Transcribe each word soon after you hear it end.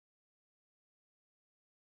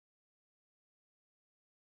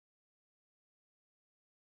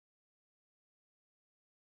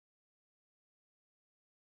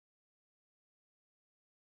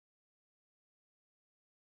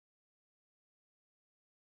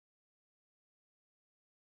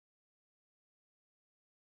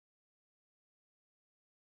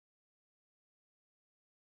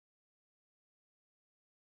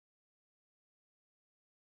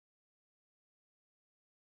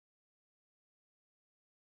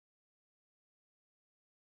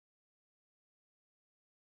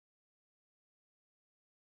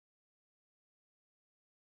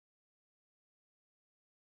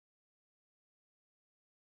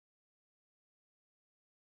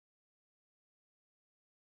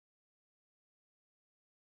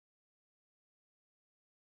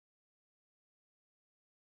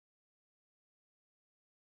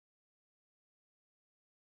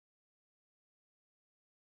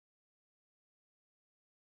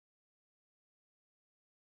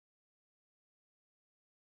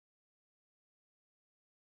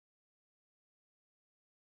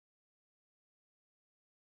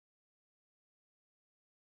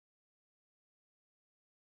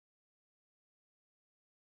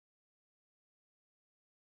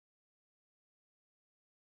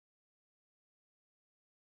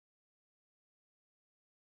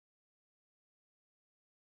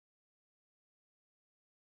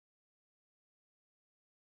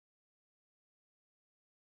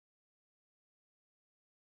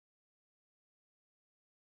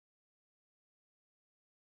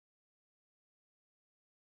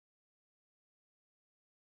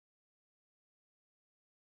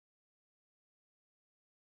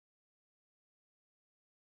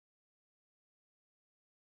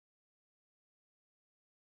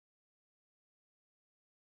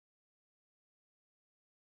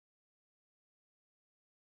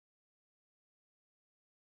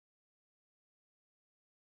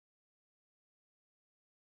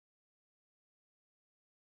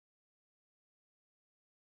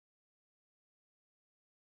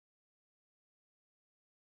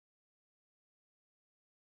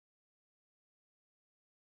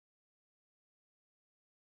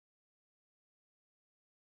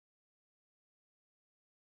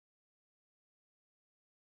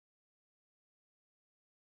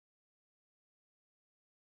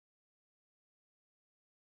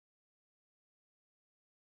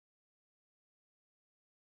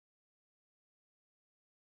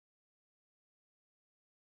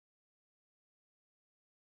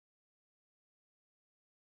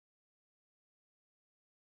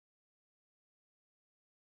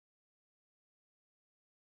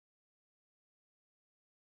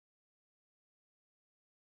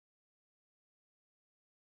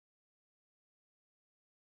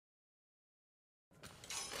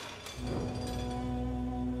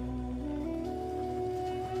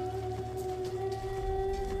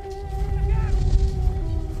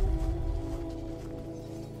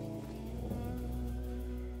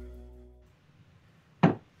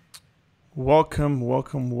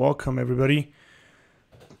Welcome, everybody.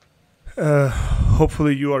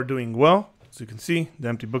 Hopefully you are doing well. As you can see, the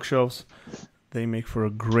empty bookshelves, they make for a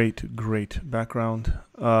great background.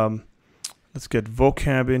 Let's get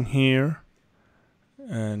Vocab in here.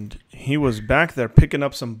 And he was back there picking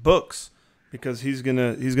up some books because he's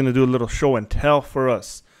gonna do a little show and tell for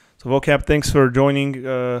us. So Vocab, thanks for joining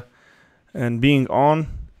and being on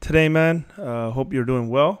today, man. Hope you're doing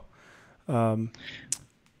well.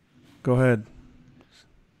 Go ahead.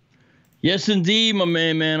 Yes, indeed, my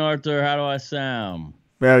man Arthur. How do I sound?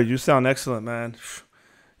 Yeah, you sound excellent, man.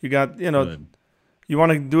 You got, Good. you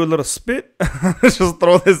want to do a little spit? Just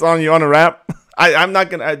throw this on you on a rap. I'm not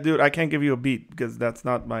gonna, dude. I can't give you a beat because that's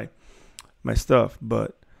not my stuff.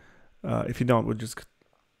 But if you don't, we'll just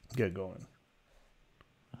get going.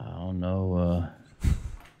 I don't know.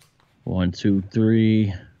 1, 2,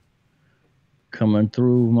 3. Coming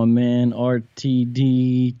through, my man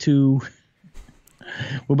RTD2.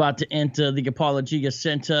 We're about to enter the Apologia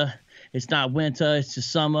Center. It's not winter, it's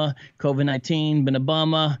just summer. COVID-19 been a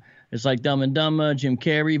bummer. It's like Dumb and Dumber, Jim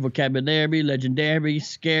Carrey, vocabulary, legendary,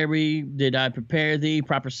 scary. Did I prepare thee?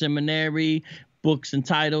 Proper seminary, books and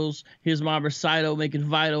titles. Here's my recital, make it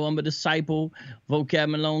vital. I'm a disciple. Vocab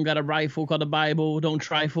Malone got a rifle called the Bible. Don't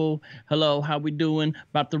trifle. Hello, how we doing?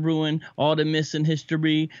 About to ruin all the missing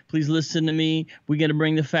history. Please listen to me. We're gonna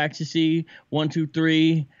bring the facts. You see, 1, 2,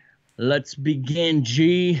 3. Let's begin,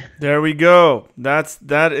 G. There we go.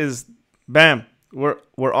 That is, bam. We're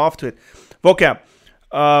off to it. Vocab.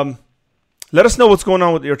 Let us know what's going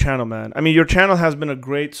on with your channel, man. I mean, your channel has been a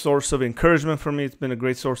great source of encouragement for me. It's been a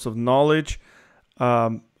great source of knowledge.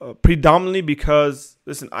 Predominantly because,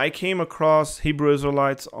 listen, I came across Hebrew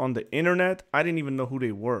Israelites on the internet. I didn't even know who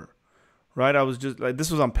they were, right? I was just like,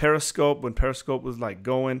 this was on Periscope when Periscope was like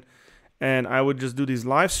going, and I would just do these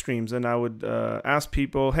live streams and I would ask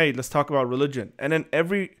people, hey, let's talk about religion. And then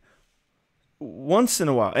once in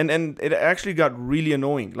a while, and it actually got really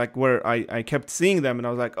annoying, like where I kept seeing them and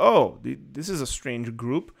I was like, oh, this is a strange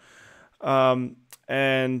group. Someone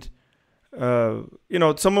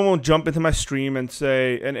won't jump into my stream and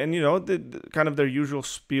say, the kind of their usual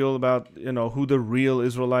spiel about, who the real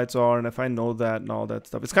Israelites are and if I know that and all that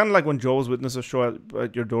stuff. It's kind of like when Jehovah's Witnesses show up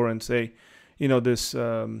at your door and say, this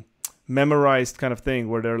memorized kind of thing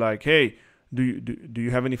where they're like, hey, do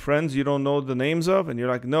you have any friends you don't know the names of? And you're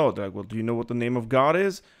like, no. They're like, well, do you know what the name of God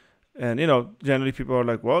is? And, generally people are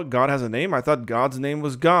like, well, God has a name. I thought God's name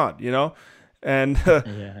was God, And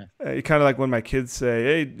Yeah. kind of like when my kids say,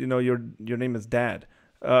 hey, your name is Dad,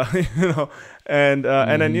 and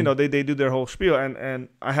then, they do their whole spiel. And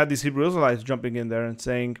I had these Hebrew Israelites jumping in there and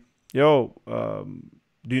saying, yo,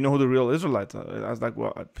 do you know who the real Israelites are? I was like,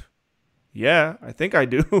 well, yeah, I think I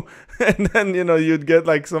do. And then, you'd get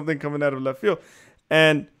like something coming out of left field.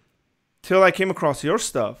 And till I came across your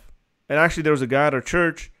stuff, and actually there was a guy at our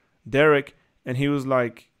church, Derek, and he was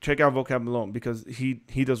like, check out Vocab Malone because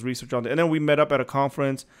he does research on it. And then we met up at a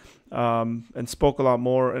conference and spoke a lot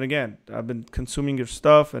more. And again, I've been consuming your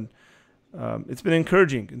stuff, and it's been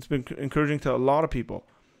encouraging. It's been encouraging to a lot of people.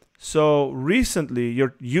 So recently,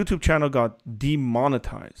 your YouTube channel got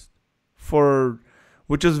demonetized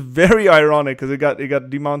which is very ironic because it got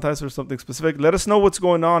demonetized for something specific. Let us know what's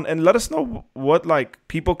going on, and let us know what like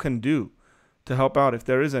people can do to help out if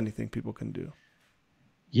there is anything people can do.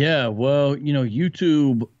 Yeah, well,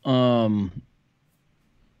 YouTube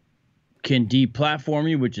can deplatform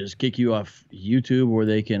you, which is kick you off YouTube, or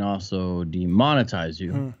they can also demonetize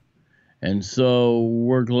you. And so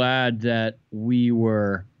we're glad that we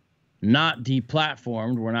were not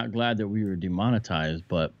deplatformed. We're not glad that we were demonetized,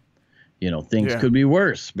 but things could be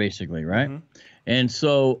worse, basically, right? And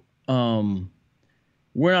so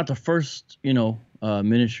we're not the first,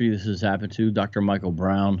 ministry this has happened to. Dr. Michael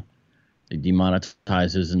Brown, they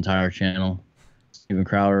demonetized his entire channel. Steven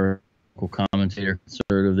Crowder, commentator,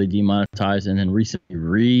 conservative, they demonetized and then recently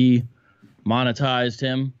re-monetized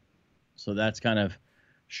him. So that's kind of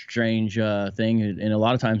strange thing. And a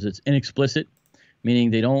lot of times it's inexplicit,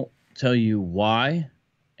 meaning they don't tell you why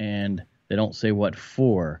and they don't say what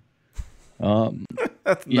for.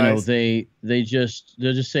 That's nice. They'll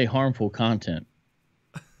just say harmful content.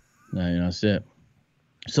 That's it.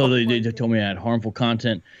 So they told me I had harmful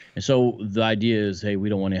content, and so the idea is, hey, we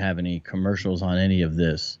don't want to have any commercials on any of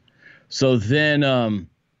this. So then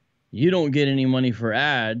you don't get any money for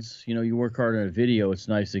ads. You work hard on a video. It's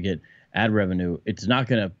nice to get ad revenue. It's not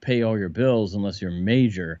going to pay all your bills unless you're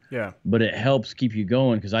major. Yeah. But it helps keep you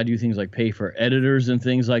going because I do things like pay for editors and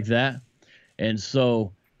things like that, and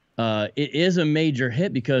so. It is a major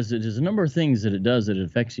hit because there's a number of things that it does that it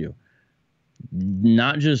affects you.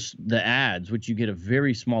 not just the ads, which you get a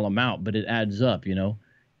very small amount, but it adds up,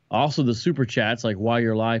 Also, the super chats, like while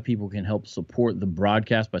you're live, people can help support the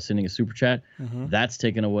broadcast by sending a super chat. That's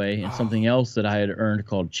taken away. And something else that I had earned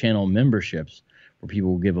called channel memberships, where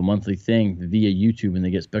people will give a monthly thing via YouTube and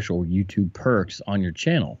they get special YouTube perks on your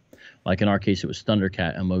channel. Like in our case, it was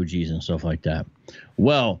Thundercat emojis and stuff like that.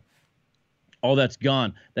 Well, all that's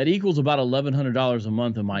gone. That equals about $1,100 a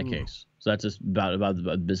month in my case. So that's just about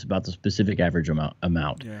the specific average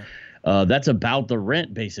amount. Yeah. That's about the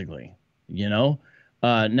rent, basically.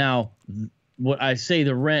 Now, what I say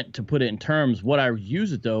the rent, to put it in terms, what I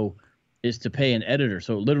use it, though, is to pay an editor.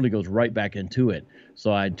 So it literally goes right back into it.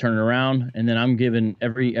 So I turn it around, and then I'm given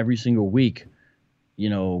every single week,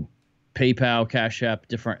 PayPal, Cash App,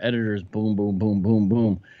 different editors, boom, boom, boom, boom,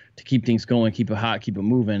 boom, to keep things going, keep it hot, keep it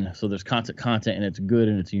moving. So there's content, and it's good,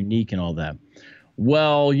 and it's unique and all that.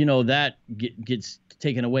 Well, that gets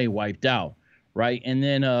taken away, wiped out, right? And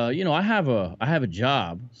then, I have a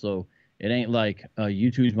job, so it ain't like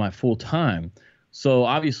YouTube's my full time. So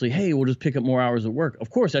obviously, hey, we'll just pick up more hours of work. Of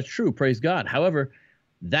course, that's true. Praise God. However,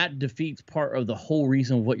 that defeats part of the whole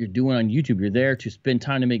reason of what you're doing on YouTube. You're there to spend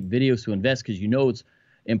time to make videos, to invest, because it's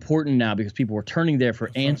important now, because people are turning there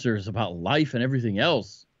for answers about life and everything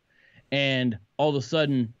else. And all of a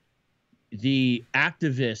sudden, the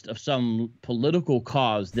activist of some political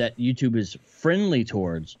cause that YouTube is friendly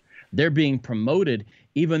towards, they're being promoted,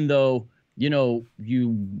 even though,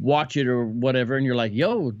 you watch it or whatever, and you're like,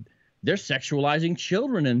 yo, they're sexualizing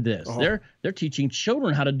children in this. They're teaching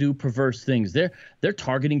children how to do perverse things. They're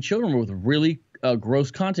targeting children with really gross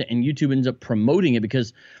content, and YouTube ends up promoting it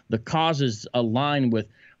because the causes align with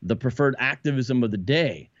the preferred activism of the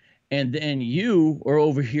day. And then you are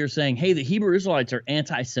over here saying, hey, the Hebrew Israelites are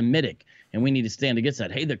anti-Semitic, and we need to stand against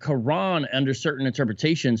that. Hey, the Quran, under certain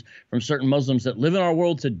interpretations from certain Muslims that live in our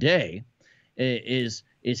world today, is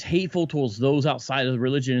hateful towards those outside of the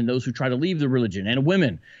religion and those who try to leave the religion, and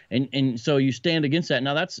women. And so you stand against that.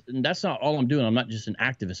 Now, that's not all I'm doing. I'm not just an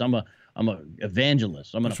activist. I'm a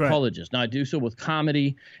evangelist. I'm an apologist. Now, I do so with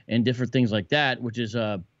comedy and different things like that, which is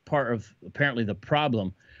part of apparently the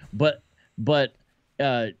problem. But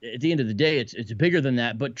at the end of the day, it's bigger than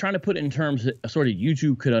that. But trying to put it in terms that sort of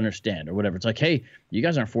YouTube could understand or whatever. It's like, hey, you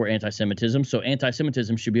guys aren't for anti-Semitism, so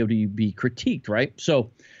anti-Semitism should be able to be critiqued, right?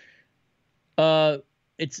 So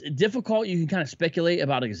it's difficult. You can kind of speculate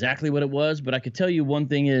about exactly what it was, but I could tell you one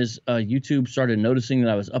thing is YouTube started noticing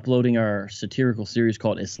that I was uploading our satirical series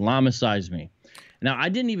called Islamicize Me. Now, I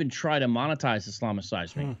didn't even try to monetize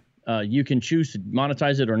Islamicize Me. You can choose to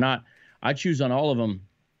monetize it or not. I chose on all of them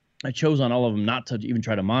not to even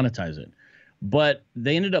try to monetize it. But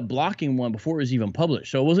they ended up blocking one before it was even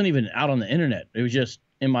published. So it wasn't even out on the internet. It was just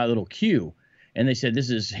in my little queue. And they said,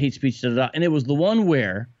 this is hate speech, da, da, da. And it was the one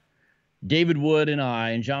where David Wood and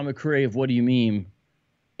I and John McCrae of What Do You Meme,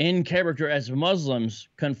 in character as Muslims,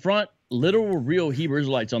 confront literal real Hebrew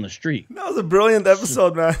Israelites on the street. That was a brilliant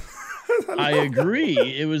episode, man. I agree.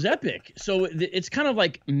 It was epic. So it's kind of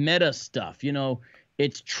like meta stuff.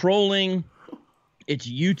 It's trolling. It's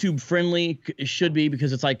YouTube friendly. It should be,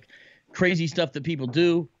 because it's like crazy stuff that people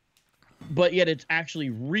do, but yet it's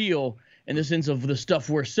actually real in the sense of the stuff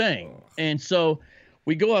we're saying. And so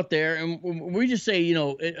we go out there and we just say,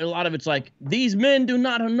 a lot of it's like, these men do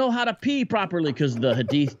not know how to pee properly, because the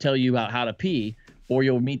hadith tell you about how to pee or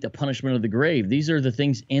you'll meet the punishment of the grave. These are the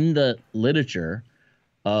things in the literature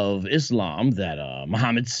of Islam that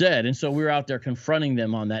Muhammad said. And so we were out there confronting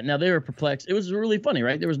them on that. Now, they were perplexed. It was really funny,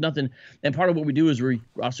 right? There was nothing. And part of what we do is we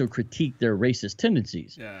also critique their racist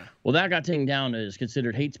tendencies. Yeah. Well, that got taken down as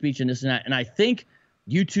considered hate speech and this and that. And I think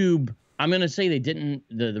YouTube, I'm going to say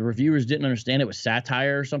the reviewers didn't understand it was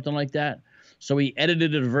satire or something like that. So he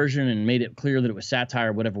edited a version and made it clear that it was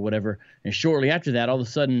satire, whatever. And shortly after that, all of a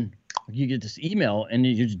sudden, you get this email and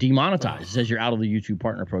you're just demonetized. It says you're out of the YouTube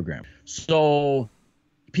partner program. So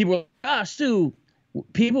people are Stu,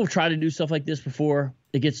 people have tried to do stuff like this before.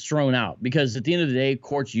 It gets thrown out because at the end of the day,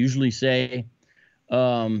 courts usually say,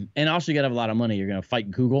 and also you got to have a lot of money. You're going to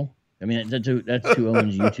fight Google. I mean, that's who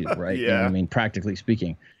owns YouTube, right? Yeah. I mean, practically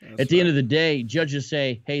speaking. At the end of the day, judges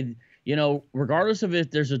say, hey, regardless of if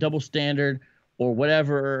there's a double standard or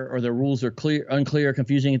whatever, or the rules are unclear,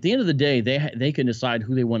 confusing, at the end of the day, they can decide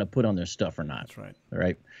who they want to put on their stuff or not. That's right.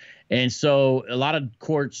 Right. And so a lot of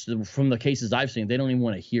courts, from the cases I've seen, they don't even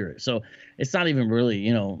want to hear it. So it's not even really,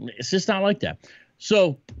 it's just not like that.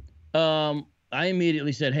 So I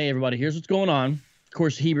immediately said, hey, everybody, here's what's going on. Of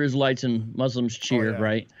course, Hebrew Israelites and Muslims cheered,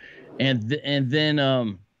 right? And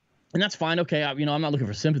then that's fine. Okay, I'm not looking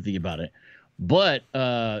for sympathy about it. But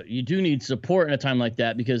you do need support in a time like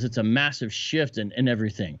that because it's a massive shift in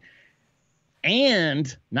everything.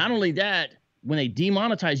 And not only that, when they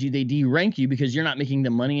demonetize you, they de-rank you because you're not making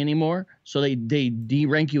them money anymore. So they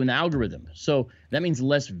de-rank you in the algorithm. So that means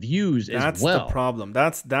less views as well. That's the problem.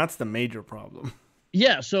 That's the major problem.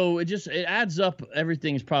 Yeah. So it adds up.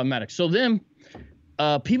 Everything is problematic. So then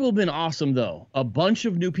people have been awesome, though. A bunch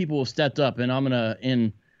of new people have stepped up, and I'm going to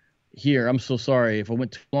end here. I'm so sorry if I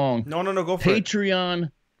went too long. No, go for it.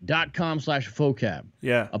 Patreon.com/vocab.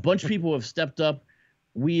 Yeah. A bunch of people have stepped up.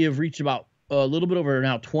 We have reached about a little bit over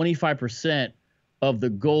now 25% of the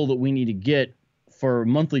goal that we need to get for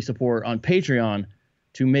monthly support on Patreon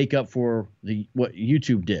to make up for what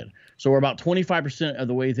YouTube did. So we're about 25% of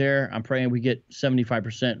the way there. I'm praying we get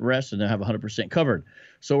 75% rest and then have 100% covered.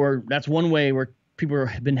 So that's one way where people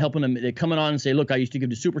have been helping them. They're coming on and say, look, I used to give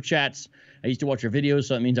the super chats. I used to watch your videos,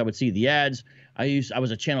 so that means I would see the ads. I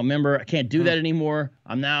was a channel member. I can't do that anymore.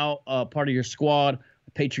 I'm now part of your squad.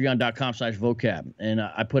 Patreon.com/vocab, and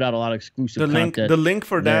I put out a lot of exclusive content. The link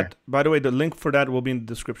for that, by the way, the link for that will be in the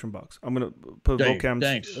description box. I'm gonna put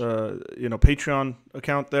Vocab's Patreon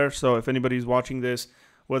account there. So if anybody's watching this,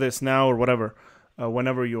 whether it's now or whatever,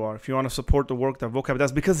 whenever you are, if you want to support the work that Vocab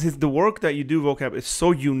does, because the work that you do, Vocab, is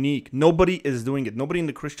so unique. Nobody is doing it. Nobody in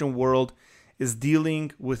the Christian world is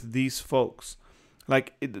dealing with these folks.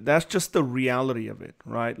 Like that's just the reality of it,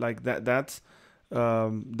 right? Like that's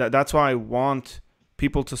why I want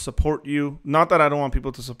people to support you. Not that I don't want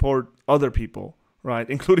people to support other people, right,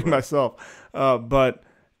 including myself, but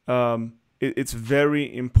it's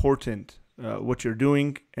very important what you're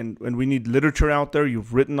doing, and we need literature out there.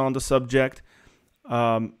 You've written on the subject.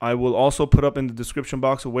 I will also put up in the description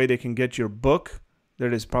box a way they can get your book. There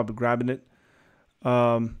it is, probably grabbing it.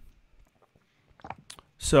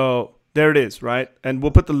 So there it is, right? And we'll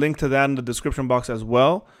put the link to that in the description box as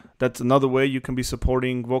well. That's another way you can be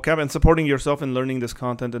supporting Vocab and supporting yourself in learning this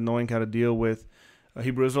content and knowing how to deal with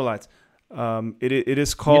Hebrew Israelites. It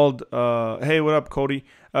is called, hey, what up, Cody?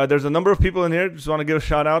 There's a number of people in here. Just want to give a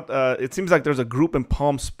shout out. It seems like there's a group in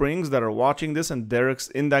Palm Springs that are watching this, and Derek's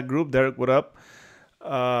in that group. Derek, what up?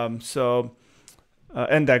 And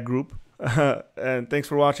that group. And thanks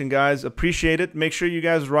for watching, guys. Appreciate it. Make sure you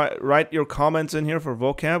guys write your comments in here for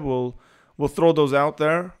Vocab. We'll throw those out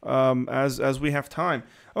there as we have time.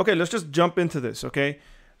 Okay, let's just jump into this, okay?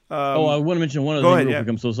 I want to mention one other thing real quick.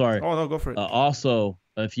 I'm so sorry. Oh, no, go for it. Also,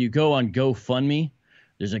 if you go on GoFundMe,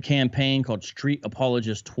 there's a campaign called Street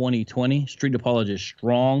Apologist 2020, Street Apologist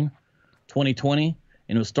Strong 2020,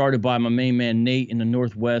 and it was started by my main man, Nate, in the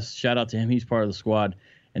Northwest. Shout out to him. He's part of the squad.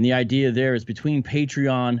 And the idea there is between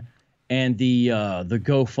Patreon and the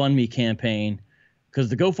GoFundMe campaign, because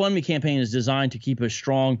the GoFundMe campaign is designed to keep us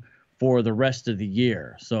strong for the rest of the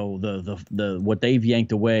year. So the what they've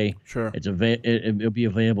yanked away, sure, it'll be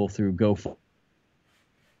available through GoFundMe.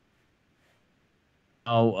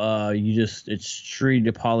 It's Street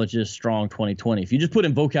Apologist Strong 2020. If you just put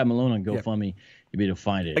in Vocab Malone on GoFundMe, you'll be able to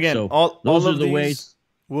find it. Again, so all those of are the these ways.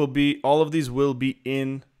 All of these will be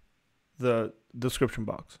in the description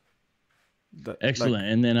box. Excellent.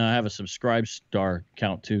 And then I have a Subscribestar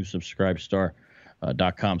account too,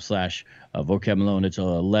 subscribestar.com/Vocab Malone. It's a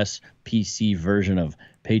less PC version of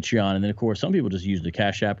Patreon. And then, of course, some people just use the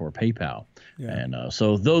Cash App or PayPal. Yeah. And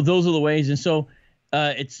so those are the ways. And so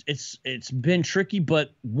it's been tricky.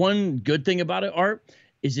 But one good thing about it, Art,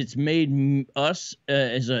 is it's made us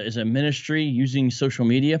as a ministry using social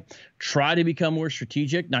media try to become more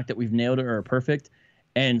strategic. Not that we've nailed it or are perfect.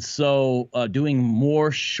 And so doing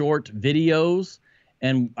more short videos,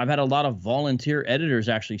 and I've had a lot of volunteer editors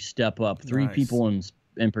actually step up. Three people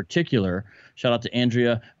in particular. Shout out to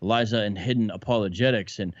Andrea, Eliza, and Hidden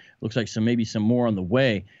Apologetics, and looks like maybe some more on the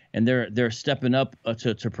way. And they're stepping up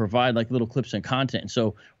to provide like little clips and content. And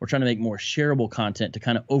so we're trying to make more shareable content to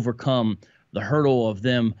kind of overcome the hurdle of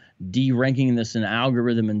them de-ranking this in the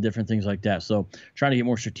algorithm and different things like that. So trying to get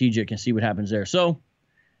more strategic and see what happens there. So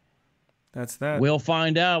that's that. We'll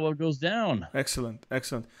find out what goes down. Excellent.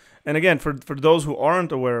 And again, for those who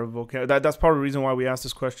aren't aware of Vocab, that's part of the reason why we asked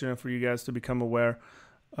this question, and for you guys to become aware.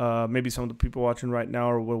 Maybe some of the people watching right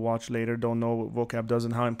now or will watch later don't know what Vocab does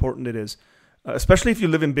and how important it is, especially if you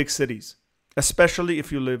live in big cities, especially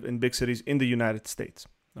if you live in big cities in the United States.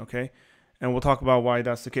 Okay, and we'll talk about why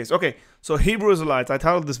that's the case. Okay, so Hebrew Israelites. I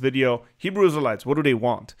titled this video "Hebrew Israelites. What do they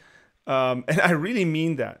want?" And I really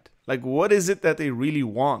mean that. Like, what is it that they really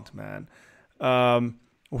want, man?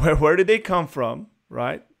 Where did they come from,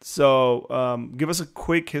 right? So give us a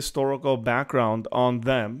quick historical background on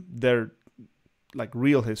them, their like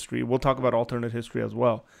real history. We'll talk about alternate history as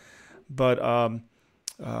well. But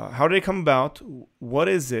how did they come about? What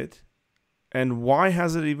is it? And why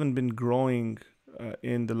has it even been growing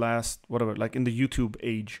in the last, whatever, like in the YouTube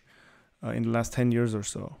age? in the last 10 years or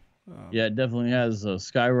so. Yeah, it definitely has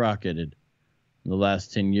skyrocketed in the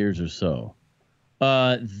last 10 years or so.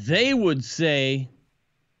 They would say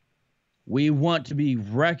we want to be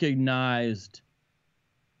recognized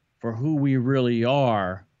for who we really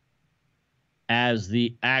are as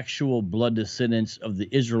the actual blood descendants of the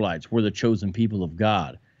Israelites. We're the chosen people of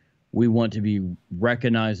God. We want to be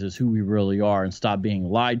recognized as who we really are and stop being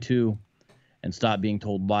lied to and stop being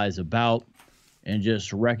told lies about, and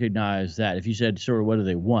just recognize that. If you said, sort of, what do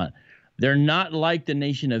they want? They're not like the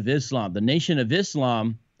Nation of Islam. The Nation of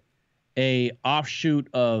Islam, a offshoot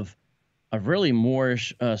of a really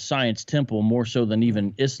Moorish science temple, more so than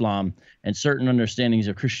even Islam, and certain understandings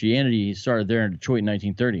of Christianity started there in Detroit in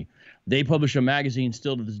 1930. They publish a magazine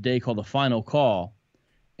still to this day called The Final Call,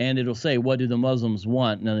 and it'll say, what do the Muslims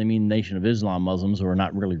want? Now, they mean Nation of Islam Muslims, who are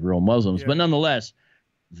not really real Muslims, but nonetheless,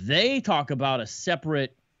 they talk about a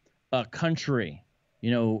separate country,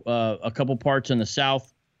 a couple parts in the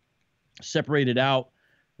South separated out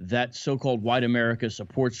that so-called white America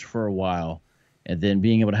supports for a while, and then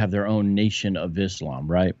being able to have their own Nation of Islam,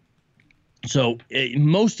 right? So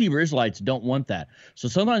most Hebrew Israelites don't want that. So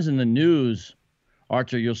sometimes in the news,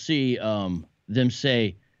 Arthur, you'll see them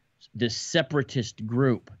say this separatist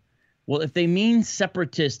group. Well, if they mean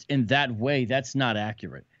separatist in that way, that's not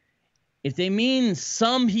accurate. If they mean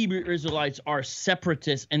some Hebrew Israelites are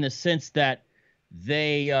separatists in the sense that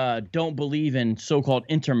they don't believe in so-called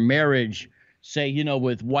intermarriage, say,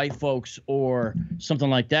 with white folks or something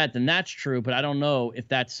like that, then that's true. But I don't know if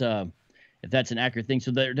that's an accurate thing.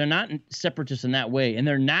 So they're not separatists in that way, and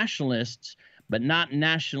they're nationalists, but not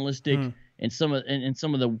nationalistic in some of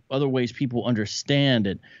the other ways people understand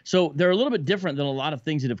it. So they're a little bit different than a lot of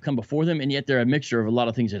things that have come before them, and yet they're a mixture of a lot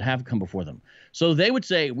of things that have come before them. So they would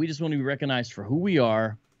say, we just want to be recognized for who we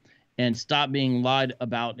are and stop being lied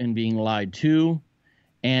about and being lied to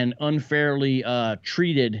and unfairly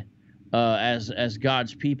treated as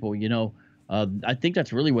God's people. I think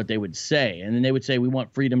that's really what they would say. And then they would say, we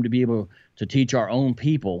want freedom to be able to teach our own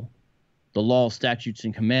people the law, statutes,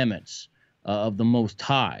 and commandments of the Most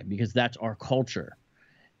High, because that's our culture.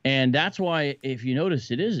 And that's why, if you notice,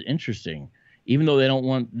 it is interesting, even though they don't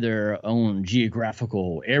want their own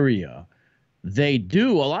geographical area, they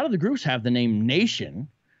do. A lot of the groups have the name nation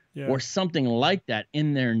or something like that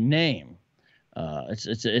in their name.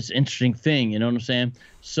 It's an interesting thing, you know what I'm saying?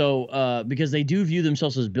 So because they do view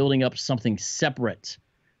themselves as building up something separate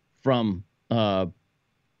from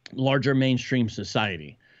larger mainstream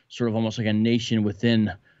society, sort of almost like a nation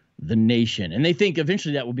within the nation. And they think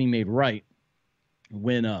eventually that will be made right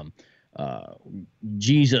when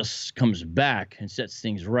Jesus comes back and sets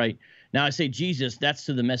things right. Now, I say Jesus, that's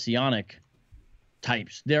to the messianic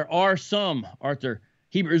types. There are some, Arthur,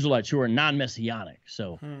 Hebrew Israelites who are non-messianic,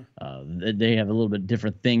 so they have a little bit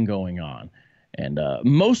different thing going on. And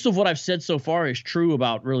most of what I've said so far is true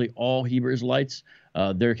about really all Hebrew Israelites.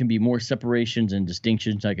 There can be more separations and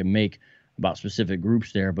distinctions I can make about specific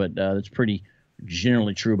groups there, but it's pretty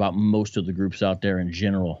generally true about most of the groups out there in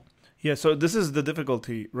general. Yeah, so this is the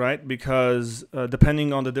difficulty, right? Because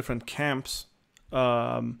depending on the different camps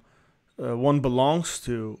one belongs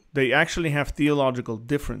to, they actually have theological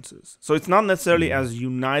differences. So it's not necessarily as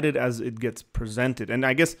united as it gets presented. And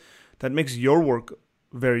I guess that makes your work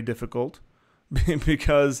very difficult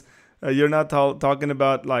because you're not talking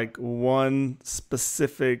about like one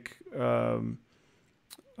specific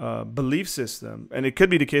belief system. And it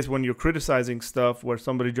could be the case when you're criticizing stuff where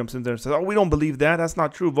somebody jumps in there and says, oh, we don't believe that. That's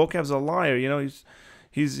not true. Vocab's a liar.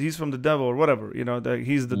 He's from the devil or whatever,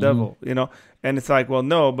 he's the devil, and it's like, well,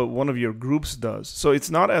 no, but one of your groups does. So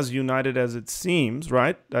it's not as united as it seems,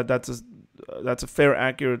 right? That's a fair,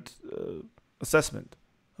 accurate assessment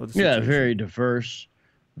of the situation. Yeah,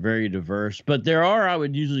 very diverse. But there are, I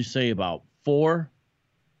would usually say, about 4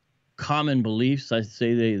 common beliefs. I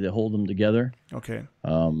say they hold them together. Okay.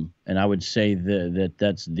 And I would say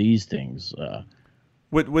that's these things.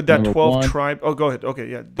 With that 12 tribe. Oh, go ahead.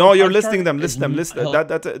 Okay, yeah. No, you're listing them. List them.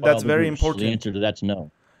 That's very important. The answer to that's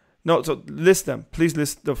no. No, so list them. Please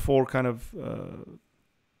list the 4 kind of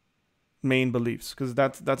main beliefs, because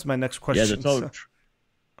that's my next question.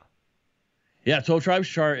 Yeah, the 12 tribes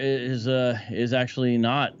chart is actually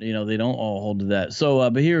not. They don't all hold to that. So,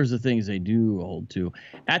 but here's the things they do hold to.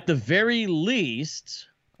 At the very least,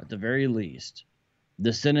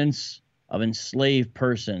 descendants of enslaved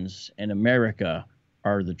persons in America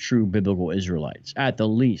are the true biblical Israelites. At the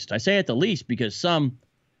least. I say at the least because some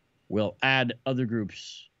will add other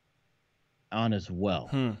groups on as well,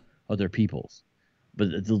 other peoples. But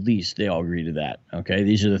at the least, they all agree to that. Okay,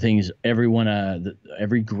 these are the things everyone,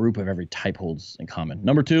 every group of every type holds in common.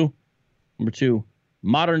 Number two,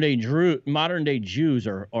 modern day Jews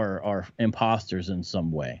are imposters in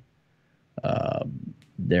some way.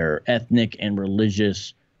 They're ethnic and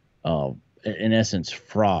religious, in essence,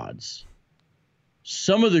 frauds.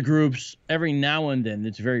 Some of the groups, every now and then,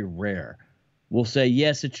 it's very rare, will say,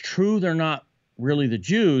 yes, it's true they're not really the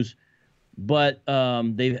Jews, but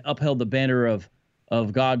they've upheld the banner of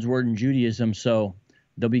God's word in Judaism, so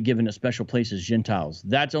they'll be given a special place as Gentiles.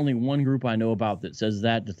 That's only one group I know about that says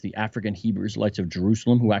that. That's the African Hebrew Israelites of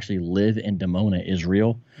Jerusalem, who actually live in Dimona,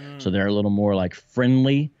 Israel. So they're a little more like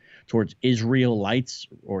friendly towards Israelites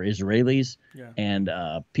or Israelis and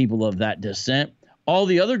people of that descent. All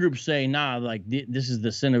the other groups say, nah, like this is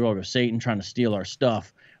the synagogue of Satan trying to steal our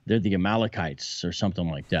stuff. They're the Amalekites or something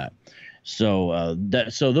like that. So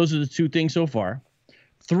so those are the two things so far.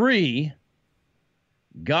 3,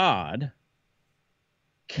 God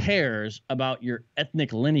cares about your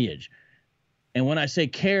ethnic lineage. And when I say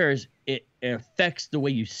cares, it affects the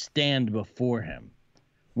way you stand before him.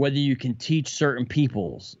 Whether you can teach certain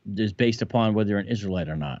peoples is based upon whether you're an Israelite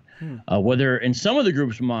or not. Whether in some of the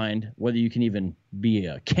groups' mind, whether you can even be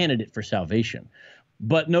a candidate for salvation.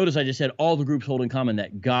 But notice I just said all the groups hold in common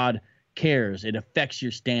that God cares. It affects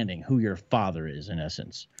your standing, who your father is, in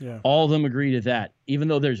essence. Yeah. All of them agree to that, even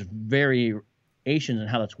though there's variations in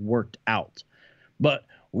how that's worked out. But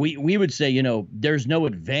we would say, there's no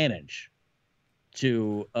advantage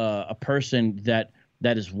to a person that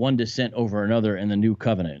is one descent over another in the new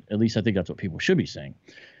covenant. At least I think that's what people should be saying.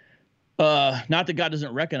 Not that God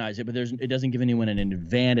doesn't recognize it, but it doesn't give anyone an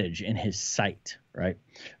advantage in his sight, right?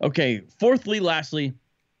 Okay, lastly,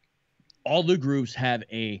 all the groups have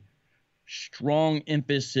a strong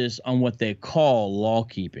emphasis on what they call law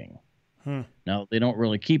keeping. Now, they don't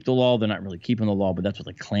really keep the law. They're not really keeping the law, but that's what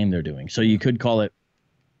they claim they're doing. So you could call it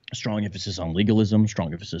a strong emphasis on legalism,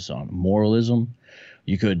 strong emphasis on moralism.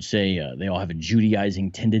 You could say they all have a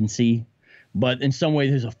Judaizing tendency, but in some way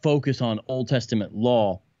there's a focus on Old Testament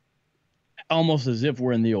law, almost as if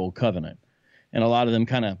we're in the Old Covenant. And a lot of them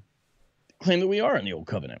kind of claim that we are in the Old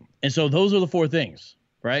Covenant. And so those are the 4 things,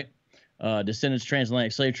 right? Descendants,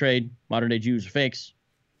 transatlantic slave trade, modern-day Jews are fakes,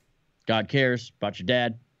 God cares about your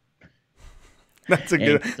dad. That's a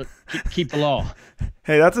good... So keep the law.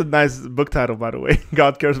 Hey, that's a nice book title, by the way.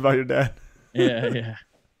 God cares about your dad. Yeah.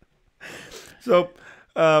 So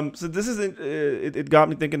this is it got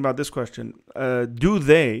me thinking about this question. Do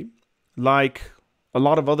they, like a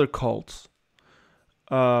lot of other cults,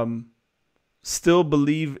 still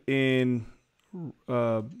believe in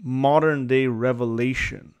modern day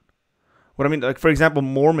revelation? What I mean, like, for example,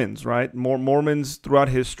 Mormons, right? Mormons throughout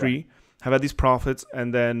history have had these prophets,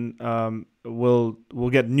 and then will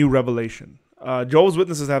get new revelation. Jehovah's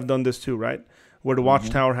Witnesses have done this too, right? Where the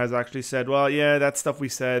Watchtower has actually said, well, yeah, that stuff we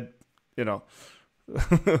said,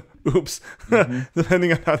 oops,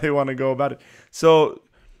 depending on how they want to go about it. So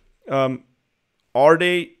are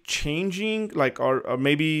they changing, like, or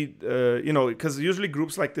maybe, because usually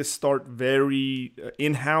groups like this start very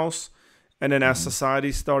in-house, and then as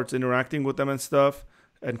society starts interacting with them and stuff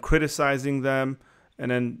and criticizing them, and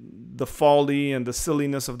then the folly and the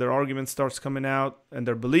silliness of their arguments starts coming out and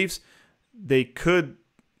their beliefs, they could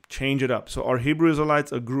change it up. So are Hebrew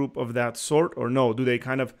Israelites a group of that sort, or no? Do they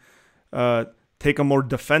kind of take a more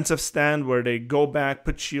defensive stand where they go back,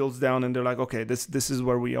 put shields down, and they're like, okay, this is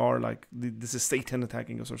where we are, like this is Satan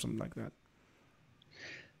attacking us or something like that?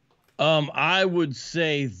 I would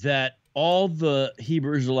say that all the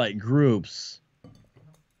Hebrew Israelite groups,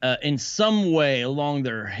 in some way along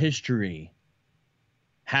their history,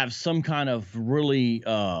 have some kind of really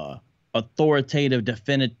authoritative,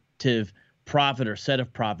 definitive prophet or set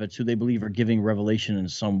of prophets who they believe are giving revelation in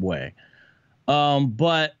some way.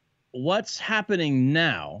 But what's happening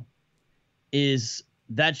now is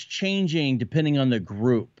that's changing depending on the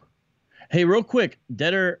group. Hey, real quick,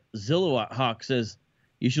 Detter Zillowhawk says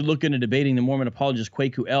you should look into debating the Mormon apologist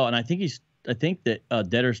Kwaku El, and I think that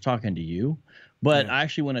Detter's talking to you, but I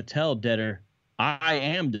actually want to tell Detter I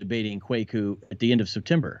am debating Kwaku at the end of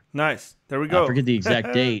September. Nice. There we go. I forget the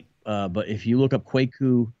exact date, but if you look up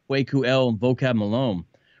Kwaku El, and Vocab Malone,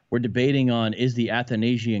 we're debating on is the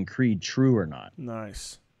Athanasian Creed true or not.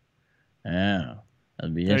 Nice. Yeah,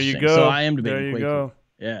 that'd be there interesting. You go. So I am debating there you Kwaku.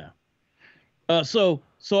 Go. Yeah. So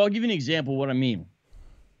I'll give you an example of what I mean.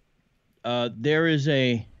 There is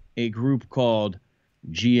a group called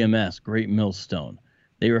GMS, Great Millstone.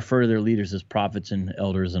 They refer to their leaders as prophets and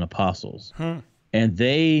elders and apostles. And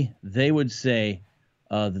they would say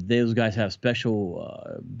that those guys have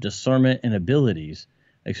special discernment and abilities,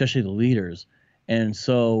 especially the leaders, And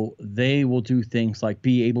so they will do things like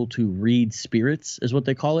be able to read spirits, is what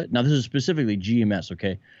they call it. Now, this is specifically GMS,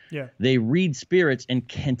 okay? Yeah. They read spirits and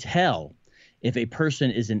can tell if a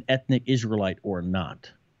person is an ethnic Israelite or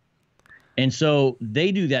not. And so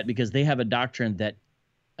they do that because they have a doctrine that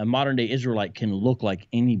a modern day Israelite can look like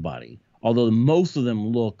anybody, although most of them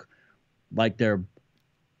look like they're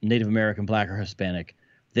Native American, Black, or Hispanic.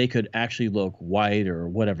 They could actually look white or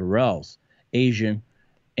whatever else, Asian.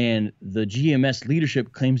 And the GMS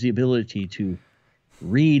leadership claims the ability to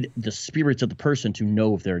read the spirits of the person to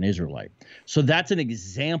know if they're an Israelite. So that's an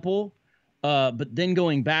example. But then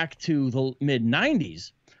going back to the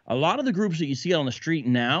mid-90s, a lot of the groups that you see on the street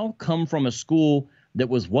now come from a school that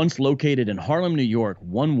was once located in Harlem, New York,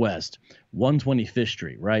 1 West, 125th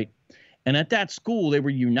Street, right? And at that school, they were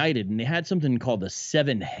united, and they had something called the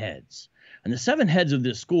Seven Heads. And the Seven Heads of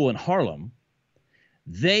this school in Harlem,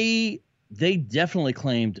 they definitely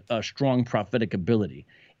claimed a strong prophetic ability,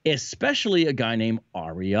 especially a guy named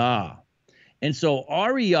Arya. And so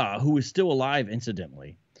Arya, who is still alive,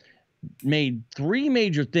 incidentally, made 3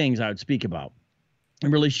 major things I would speak about in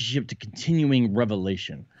relationship to continuing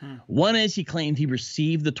revelation. One is he claimed he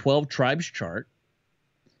received the 12 tribes chart.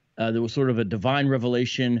 There was sort of a divine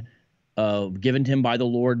revelation given to him by the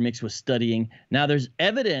Lord mixed with studying. Now, there's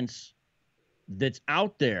evidence that's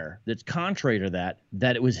out there that's contrary to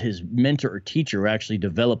that it was his mentor or teacher who actually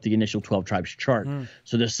developed the initial 12 tribes chart.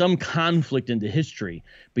 So there's some conflict in the history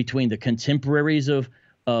between the contemporaries of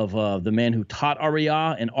the man who taught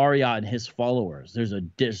Arya and his followers.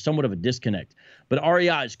 There's somewhat of a disconnect. But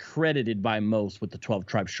Arya is credited by most with the 12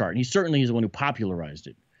 tribes chart, and he certainly is the one who popularized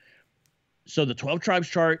it. So the 12 tribes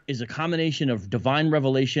chart is a combination of divine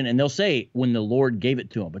revelation, and they'll say when the Lord gave it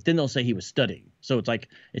to him, but then they'll say he was studying. So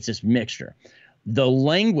it's this mixture. The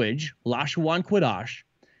language, Lashawan Quadash,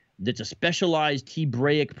 that's a specialized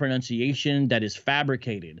Hebraic pronunciation that is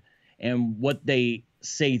fabricated. And what they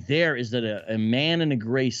say there is that a man in a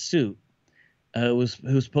gray suit, who's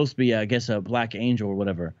supposed to be, I guess, a black angel or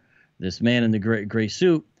whatever, this man in the gray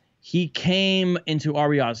suit, he came into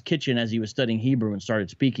Arya's kitchen as he was studying Hebrew and started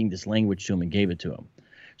speaking this language to him and gave it to him.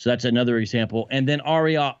 So that's another example. And then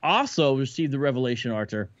Arya also received the revelation,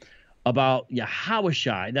 Arthur, about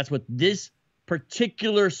Yahushai. That's what this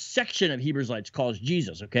particular section of Hebrewites calls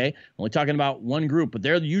Jesus, okay? Only talking about one group, but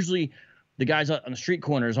they're usually the guys on the street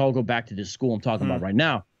corners all go back to this school I'm talking about right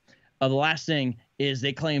now. The last thing is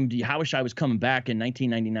they claimed Yahushai was coming back in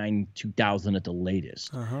 1999, 2000 at the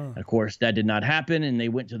latest. And of course, that did not happen, and they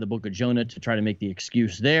went to the book of Jonah to try to make the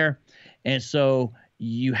excuse there. And so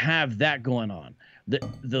you have that going on.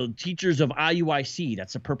 The teachers of IUIC,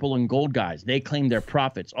 that's the purple and gold guys, they claim they're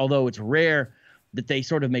prophets, although it's rare that they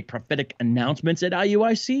sort of make prophetic announcements at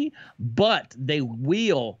IUIC, but they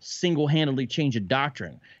will single-handedly change a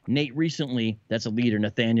doctrine. Nate recently, that's a leader,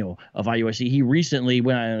 Nathaniel of IUIC, he recently,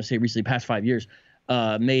 when I say recently, past 5 years,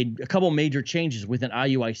 made a couple major changes within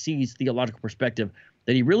IUIC's theological perspective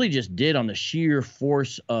that he really just did on the sheer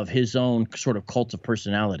force of his own sort of cult of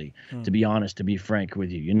personality, to be honest, to be frank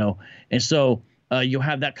with you, you know? And so you'll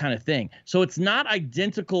have that kind of thing. So it's not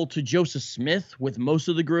identical to Joseph Smith with most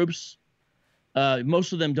of the groups.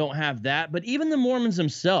 Most of them don't have that, but even the Mormons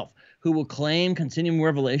themselves, who will claim continuing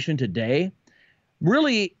revelation today,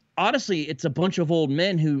 really, honestly, it's a bunch of old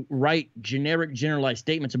men who write generic, generalized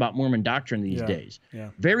statements about Mormon doctrine these days.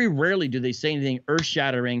 Very rarely do they say anything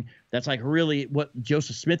earth-shattering that's like really what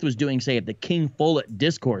Joseph Smith was doing, say, at the King Follett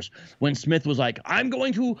Discourse, when Smith was like, I'm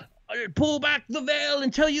going to pull back the veil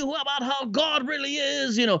and tell you about how God really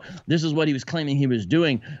is. You know, this is what he was claiming he was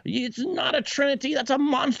doing. It's not a trinity. That's a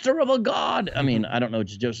monster of a God. I mean, I don't know.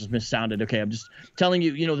 Just Joseph Smith sounded okay. I'm just telling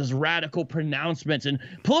you, you know, this radical pronouncements and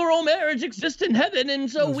plural marriage exists in heaven. And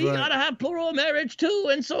so we got to have plural marriage too.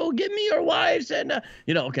 And so give me your wives and,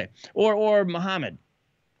 you know, okay. Or Muhammad,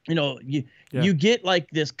 you know, you get like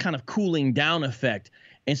this kind of cooling down effect.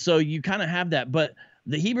 And so you kind of have that. But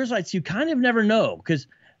the Hebrewites, you kind of never know, because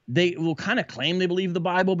they will kind of claim they believe the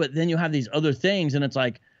Bible, but then you have these other things, and it's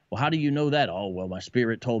like, well, how do you know that? Oh, well, my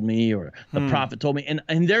spirit told me, or the prophet told me.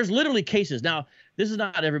 And there's literally cases. Now, this is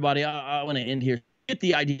not everybody. I want to end here. Get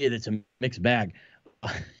the idea that it's a mixed bag.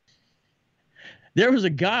 There was a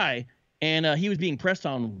guy, and he was being pressed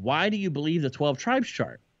on, why do you believe the 12 tribes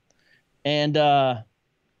chart? And through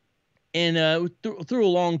a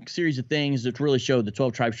long series of things that really showed the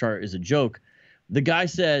 12 tribes chart is a joke, the guy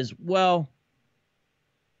says, well,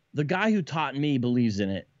 the guy who taught me believes in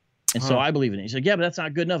it, and so I believe in it. He's like, yeah, but that's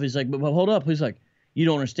not good enough. He's like, but hold up. He's like, you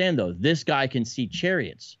don't understand, though. This guy can see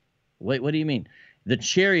chariots. Wait, what do you mean? The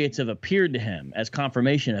chariots have appeared to him as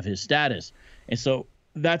confirmation of his status. And so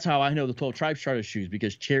That's how I know the 12 tribes charted shoes,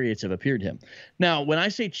 because chariots have appeared to him. Now, when I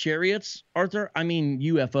say chariots, Arthur, I mean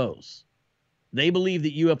UFOs. They believe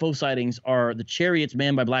that UFO sightings are the chariots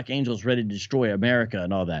manned by black angels ready to destroy America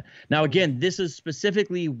and all that. Now, again, this is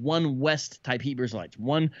specifically one West type Hebrew Israelites,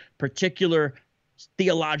 one particular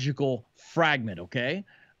theological fragment, okay?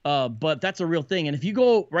 But that's a real thing. And if you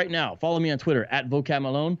go right now, follow me on Twitter at Vocab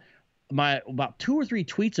Malone. About 2 or 3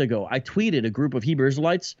 tweets ago, I tweeted a group of Hebrew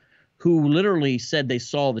Israelites who literally said they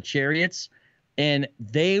saw the chariots, and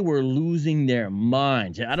they were losing their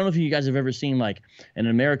minds. I don't know if you guys have ever seen, like, in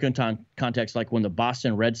an American context, like when the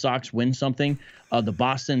Boston Red Sox win something, the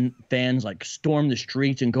Boston fans like storm the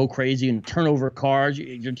streets and go crazy and turn over cars.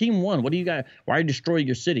 Your team won. What do you got? Why are you destroying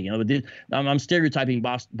your city? You know, I'm stereotyping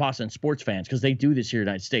Boston sports fans because they do this here in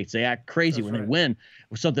the United States. They act crazy when they win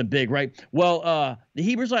with something big, right? Well,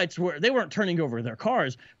 the Hebrewites weren't turning over their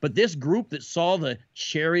cars, but this group that saw the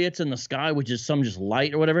chariots in the sky, which is some just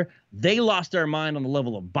light or whatever, they lost their mind on the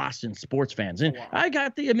level of Boston sports fans. And I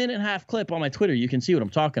got the 1.5-minute clip on my Twitter. You can see what I'm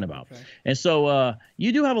talking about. Okay. And so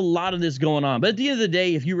you do have a lot of this going on. But at the end of the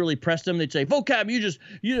day, if you really pressed them, they'd say, Vocab,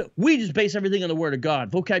 we just base everything on the word of God.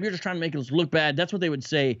 Vocab, you're just trying to make us look bad. That's what they would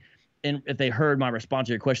say. And if they heard my response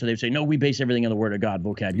to your question, they would say, no, we base everything on the word of God.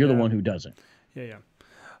 Vocab, you're the one who doesn't. Yeah.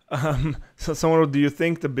 So someone, do you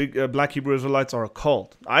think the big black Hebrew Israelites are a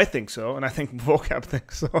cult? I think so, and I think Vocab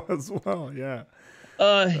thinks so as well. Yeah.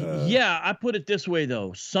 Yeah, I put it this way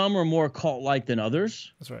though: some are more cult-like than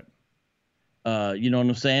others. That's right. You know what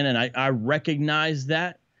I'm saying? And I recognize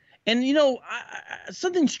that. And you know,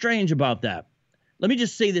 something strange about that. Let me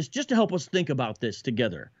just say this, just to help us think about this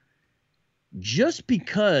together. Just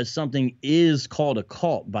because something is called a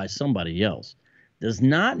cult by somebody else does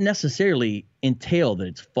not necessarily entail that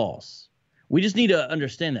it's false. We just need to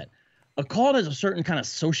understand that. A cult has a certain kind of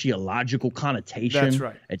sociological connotation. That's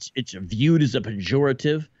right. It's viewed as a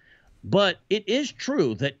pejorative. But it is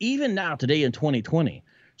true that even now, today in 2020,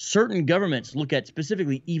 certain governments look at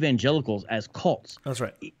specifically evangelicals as cults. That's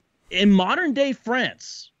right. In modern day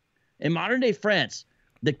France, the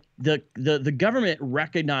government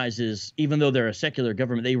recognizes, even though they're a secular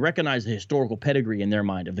government, they recognize the historical pedigree in their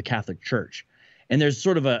mind of the Catholic Church. And there's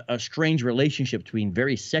sort of a strange relationship between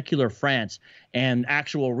very secular France and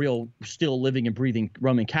actual, real, still living and breathing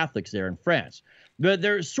Roman Catholics there in France. But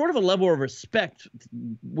there's sort of a level of respect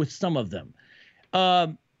with some of them.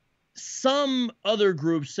 Some other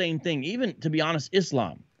groups, same thing. Even, to be honest,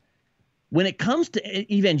 Islam. When it comes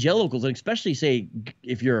to evangelicals, and especially, say,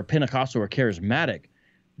 if you're a Pentecostal or charismatic,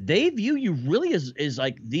 they view you really as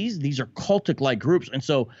like these are cultic-like groups. And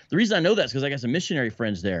so the reason I know that is because I got some missionary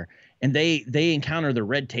friends there, and they encounter the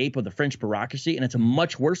red tape of the French bureaucracy, and it's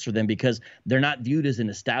much worse for them because they're not viewed as an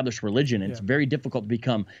established religion. And it's very difficult to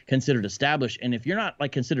become considered established. And if you're not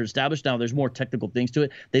like considered established now, there's more technical things to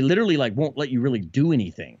it. They literally like won't let you really do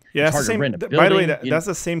anything. Yeah, it's hard to rent a building. By the way, that's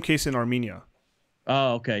the same case in Armenia.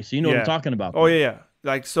 Oh, okay. So you know what I'm talking about. Oh, yeah.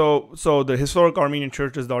 Like so the historic Armenian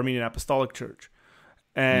church is the Armenian Apostolic Church.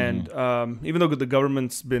 And even though the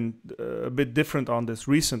government's been a bit different on this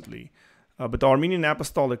recently, but the Armenian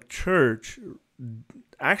Apostolic Church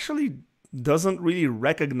actually doesn't really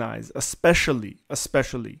recognize, especially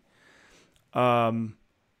the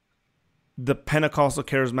Pentecostal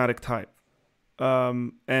charismatic type.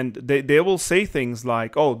 And they will say things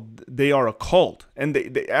like, oh, they are a cult. And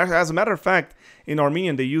they, as a matter of fact, in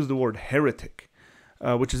Armenian, they use the word heretic.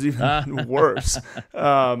 Which is even worse.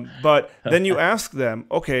 But then you ask them,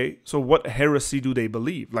 okay, so what heresy do they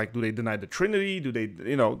believe? Like, do they deny the Trinity? Do they,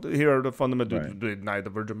 here are the fundamental, do they deny the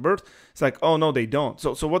virgin birth? It's like, oh, no, they don't.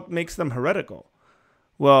 So what makes them heretical?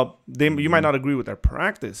 Well, you might not agree with their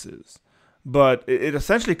practices, but it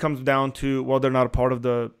essentially comes down to, well, they're not a part of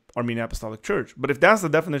the Armenian Apostolic Church. But if that's the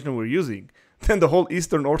definition we're using, then the whole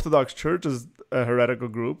Eastern Orthodox Church is a heretical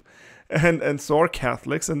group. And so are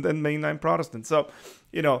Catholics and then mainline Protestants. So,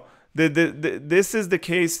 this is the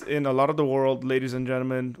case in a lot of the world, ladies and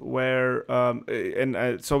gentlemen, where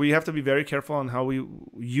so we have to be very careful on how we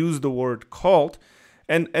use the word cult.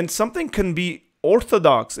 And something can be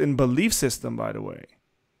orthodox in belief system, by the way,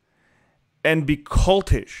 and be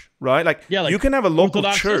cultish, right? Like you can have a local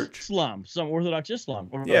Orthodox church. Islam, some Orthodox Islam.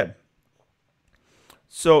 Yeah.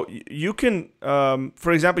 So you can,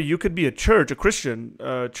 for example, you could be a Christian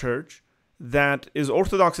church that is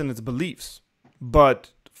orthodox in its beliefs, but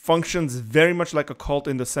functions very much like a cult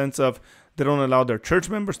in the sense of they don't allow their church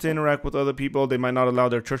members to interact with other people. They might not allow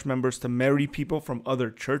their church members to marry people from other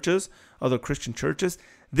churches, other Christian churches.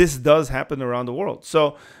 This does happen around the world.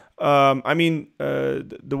 So,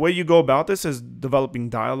 the way you go about this is developing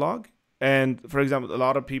dialogue And for example, a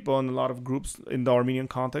lot of people and a lot of groups in the Armenian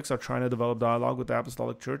context are trying to develop dialogue with the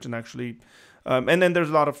Apostolic Church and actually, and then there's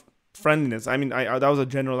a lot of friendliness. I mean, I that was a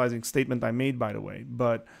generalizing statement I made, by the way.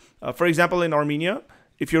 But for example, in Armenia,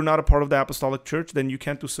 if you're not a part of the Apostolic Church, then you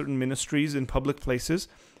can't do certain ministries in public places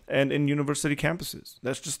and in university campuses.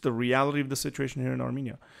 That's just the reality of the situation here in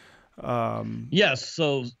Armenia. Yes,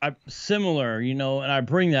 so similar, and I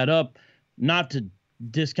bring that up not to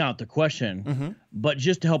discount the question, but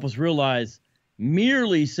just to help us realize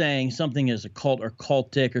merely saying something is a cult or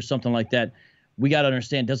cultic or something like that, we got to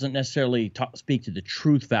understand doesn't necessarily speak to the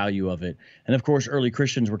truth value of it. And of course, early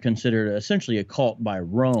Christians were considered essentially a cult by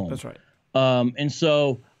Rome. That's right. And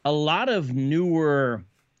so a lot of newer,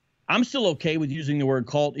 I'm still okay with using the word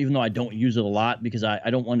cult, even though I don't use it a lot because I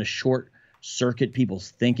don't want to short circuit people's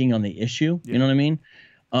thinking on the issue. Yeah. You know what I mean?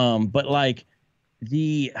 But like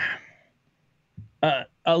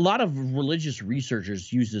a lot of religious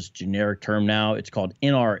researchers use this generic term now. It's called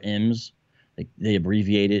NRMs. They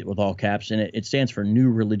abbreviate it with all caps, and it stands for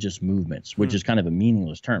New Religious Movements, which is kind of a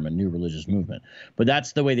meaningless term, a new religious movement. But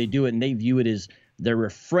that's the way they do it, and they view it as they're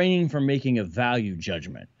refraining from making a value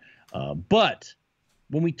judgment. But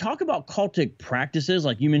when we talk about cultic practices,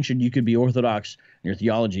 like you mentioned, you could be Orthodox in your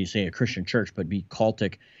theology, say a Christian church, but be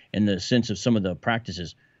cultic in the sense of some of the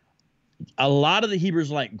practices. A lot of the Hebrew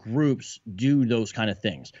Israelite groups do those kind of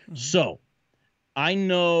things. So I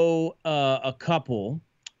know a couple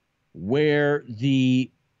where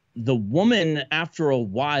the woman after a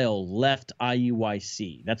while left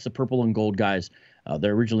IUIC. That's the purple and gold guys.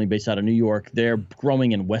 They're originally based out of New York. They're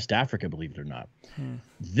growing in West Africa, believe it or not.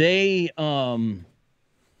 The woman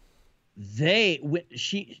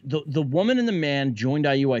and the man joined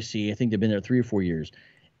IUIC. I think they've been there 3 or 4 years.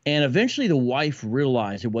 And eventually the wife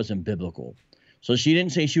realized it wasn't biblical. So she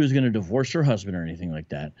didn't say she was going to divorce her husband or anything like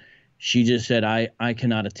that. She just said, I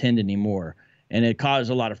cannot attend anymore. And it caused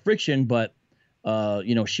a lot of friction, but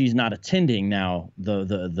she's not attending now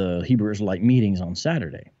the Hebrew Israelite meetings on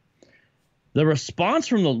Saturday. The response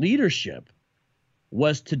from the leadership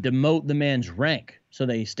was to demote the man's rank. So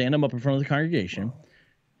they stand him up in front of the congregation.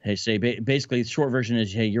 They say, basically, the short version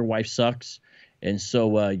is, hey, your wife sucks. And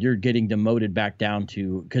so you're getting demoted back down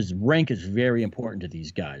to, because rank is very important to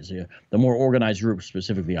these guys. The more organized group,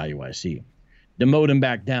 specifically IUIC, demote him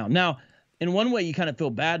back down. Now, in one way, you kind of feel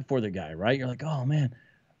bad for the guy, right? You're like, oh, man.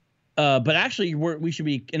 But actually, we should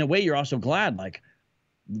be, in a way, you're also glad, like,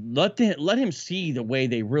 let him see the way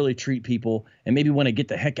they really treat people and maybe want to get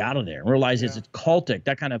the heck out of there and realize it's cultic,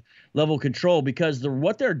 that kind of level of control. Because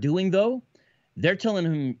what they're doing, though, they're telling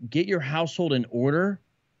him, get your household in order.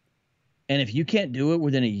 And if you can't do it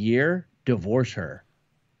within a year, divorce her.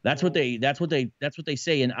 That's what they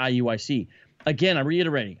say in IUIC. Again, I'm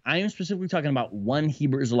reiterating, I am specifically talking about one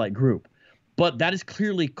Hebrew Israelite group, but that is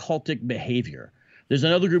clearly cultic behavior. There's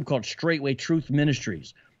another group called Straightway Truth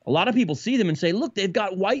Ministries. A lot of people see them and say, look, they've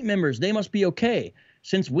got white members. They must be okay.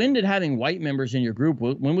 Since when did having white members in your group,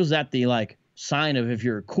 when was that the sign of if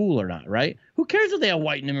you're cool or not, right? Who cares if they have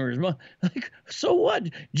white members? Like, so what?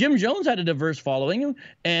 Jim Jones had a diverse following,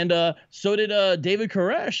 and so did David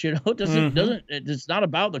Koresh. It's not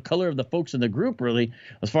about the color of the folks in the group, really,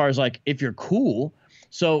 as far as if you're cool.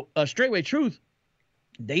 So Straightway Truth,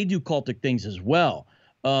 they do cultic things as well.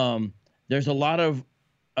 There's a lot of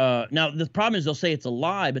now the problem is they'll say it's a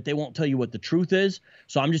lie, but they won't tell you what the truth is.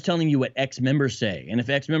 So I'm just telling you what ex-members say, and if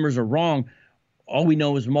ex-members are wrong, all we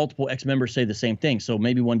know is multiple ex-members say the same thing. So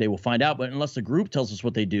maybe one day we'll find out. But unless the group tells us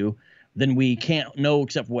what they do, then we can't know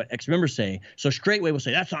except for what ex-members say. So Straightway will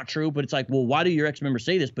say, that's not true. But it's like, well, why do your ex-members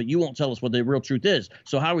say this, but you won't tell us what the real truth is?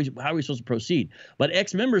 So how are we supposed to proceed? But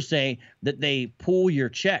ex-members say that they pull your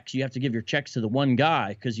checks. You have to give your checks to the one guy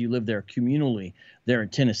because you live there communally there in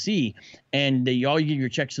Tennessee. And all you give your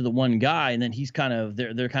checks to the one guy. And then he's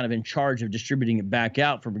they're kind of in charge of distributing it back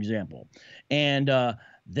out, for example. And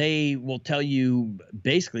they will tell you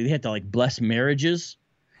basically they have to bless marriages.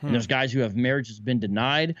 And there's guys who have marriages been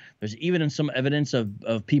denied. There's even some evidence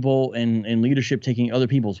of people in leadership taking other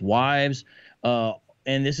people's wives. And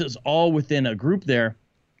this is all within a group there.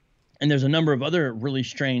 And there's a number of other really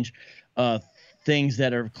strange things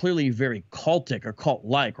that are clearly very cultic or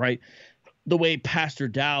cult-like, right? The way Pastor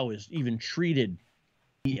Dow is even treated,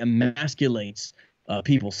 he emasculates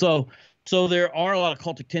people. So there are a lot of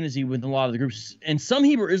cultic tendency within a lot of the groups, and some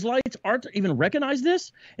Hebrew Israelites aren't even recognize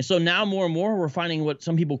this. And so now more and more we're finding what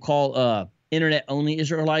some people call internet-only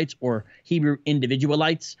Israelites or Hebrew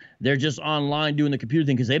individualites. They're just online doing the computer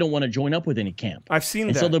thing because they don't want to join up with any camp. I've seen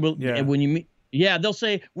and that. So when you meet, they'll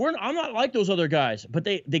say, I'm not like those other guys, but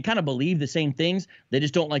they kind of believe the same things. They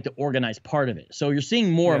just don't like the organized part of it. So you're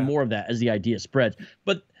seeing more and more of that as the idea spreads.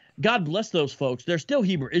 But God bless those folks. They're still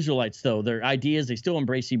Hebrew Israelites, though. Their ideas, they still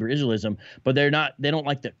embrace Hebrew Israelism, but they don't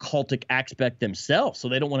like the cultic aspect themselves, so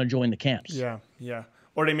they don't want to join the camps. Yeah, yeah.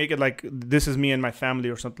 Or they make it like, this is me and my family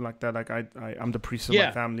or something like that. Like I'm the priest of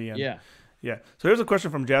my family. And, yeah. So here's a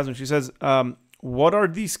question from Jasmine. She says, what are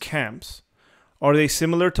these camps? Are they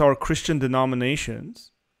similar to our Christian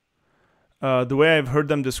denominations? The way I've heard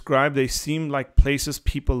them described, they seem like places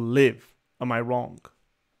people live. Am I wrong?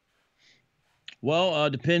 Well,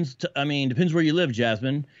 depends where you live,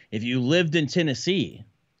 Jasmine. If you lived in Tennessee,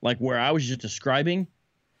 like where I was just describing,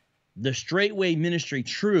 the Straightway Ministry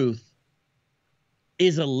Truth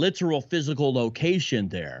is a literal physical location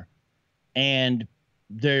there. And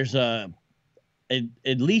there's at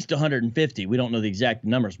least 150. We don't know the exact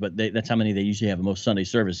numbers, but that's how many they usually have in most Sunday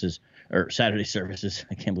services or Saturday services.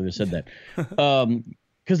 I can't believe I said that.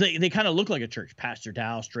 Because they kind of look like a church. Pastor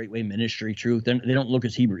Dow, Straightway Ministry, Truth. They don't look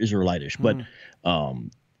as Hebrew Israelitish, but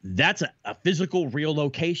that's a physical, real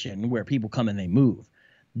location where people come and they move.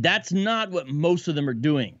 That's not what most of them are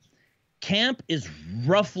doing. Camp is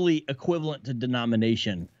roughly equivalent to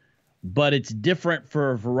denomination, but it's different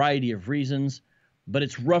for a variety of reasons, but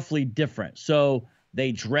it's roughly different. So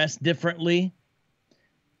they dress differently.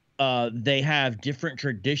 They have different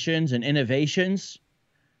traditions and innovations.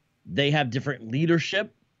 They have different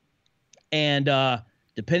leadership, and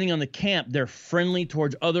depending on the camp, they're friendly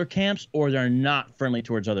towards other camps or they're not friendly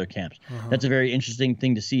towards other camps. That's a very interesting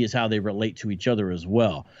thing to see, is how they relate to each other as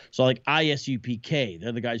well. So like ISUPK,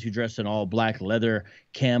 they're the guys who dress in all black leather,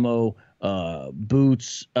 camo,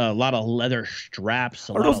 boots, a lot of leather straps.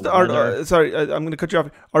 Sorry, I'm going to cut you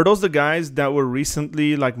off. Are those the guys that were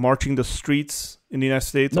recently like marching the streets in the United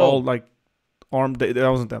States, all like armed? That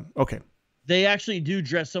wasn't them. Okay. They actually do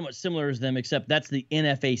dress somewhat similar as them, except that's the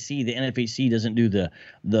NFAC. The NFAC doesn't do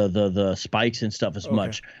the spikes and stuff as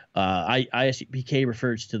much. ISPK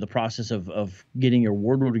refers to the process of getting your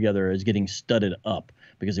wardrobe together as getting studded up,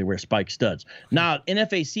 because they wear spike studs. Now,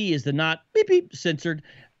 NFAC is the not beep beep censored,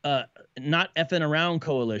 not effing around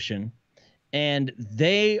coalition, and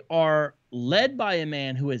they are led by a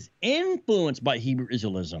man who is influenced by Hebrew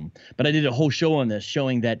Israelism. But I did a whole show on this,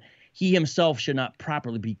 showing that he himself should not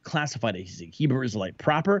properly be classified as a Hebrew Israelite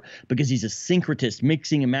proper, because he's a syncretist,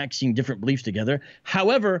 mixing and matching different beliefs together.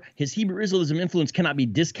 However, his Hebrew Israelism influence cannot be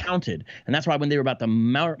discounted. And that's why when they were about to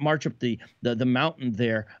march up the mountain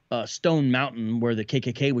there, Stone Mountain, where the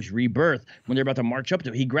KKK was rebirthed, when they're about to march up to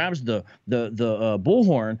it, he grabs the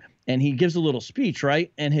bullhorn and he gives a little speech,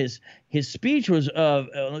 right? And his speech was,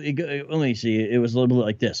 let me see, it was a little bit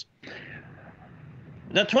like this.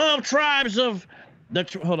 The 12 tribes of...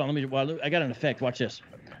 hold on, I got an effect. Watch this.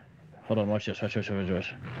 Hold on, watch this.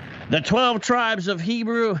 The 12 tribes of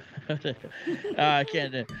Hebrew. I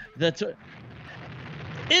can't.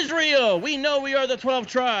 Israel, we know we are the 12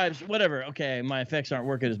 tribes. Whatever. Okay, my effects aren't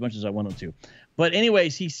working as much as I want them to. But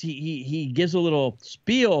anyways, he gives a little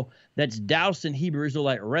spiel that's doused in Hebrew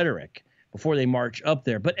Israelite rhetoric before they march up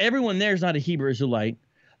there. But everyone there is not a Hebrew Israelite.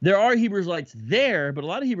 There are Hebrew Israelites there, but a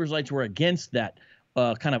lot of Hebrew Israelites were against that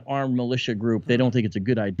kind of armed militia group. They don't think it's a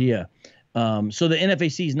good idea. So the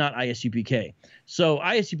NFAC is not ISUPK. So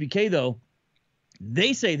ISUPK, though,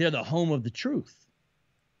 they say they're the home of the truth.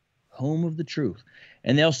 Home of the truth.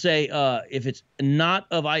 And they'll say if it's not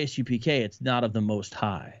of ISUPK, it's not of the Most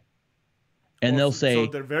High. And they'll say... So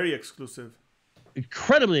they're very exclusive.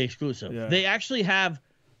 Incredibly exclusive. Yeah. They actually have...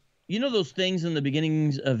 You know those things in the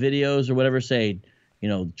beginnings of videos or whatever say...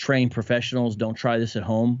 trained professionals, don't try this at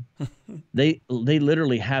home. They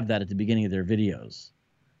literally have that at the beginning of their videos.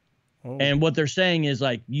 Oh. And what they're saying is,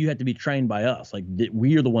 like, you have to be trained by us. Like,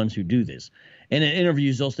 we are the ones who do this. And in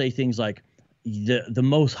interviews, they'll say things like, the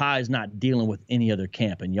Most High is not dealing with any other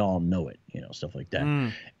camp, and y'all know it, stuff like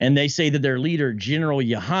that. And they say that their leader, General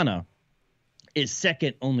Yohana, is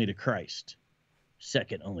second only to Christ.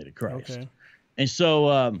 Second only to Christ. Okay. And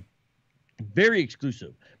so... very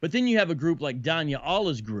exclusive. But then you have a group like Danya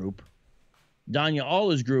Allah's group. Danya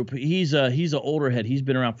Allah's group, he's an older head. He's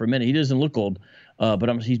been around for a minute. He doesn't look old,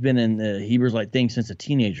 but he's been in the Hebrews like thing since a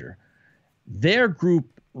teenager. Their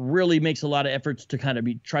group really makes a lot of efforts to kind of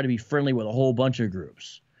try to be friendly with a whole bunch of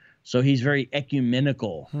groups. So he's very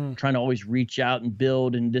ecumenical, trying to always reach out and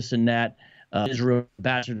build and this and that. Israel,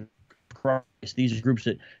 Ambassador Christ, these are groups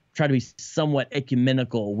that try to be somewhat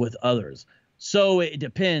ecumenical with others. So it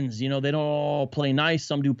depends, they don't all play nice.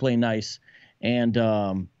 Some do play nice, and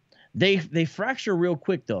they fracture real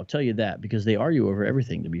quick, though. I'll tell you that, because they argue over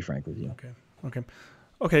everything. To be frank with you.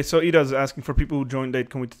 Okay. So Ida's asking for people who joined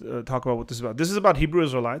late. Can we talk about what this is about? This is about Hebrew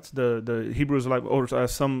Israelites, the Hebrew Israelite, or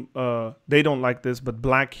some they don't like this, but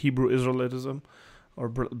Black Hebrew Israelitism, or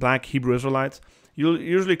Black Hebrew Israelites. You'll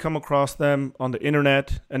usually come across them on the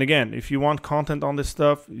internet. And again, if you want content on this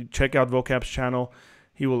stuff, you check out Vocab's channel.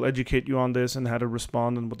 He will educate you on this and how to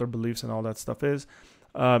respond and what their beliefs and all that stuff is.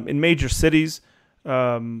 In major cities,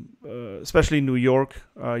 especially New York,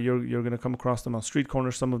 you're going to come across them on street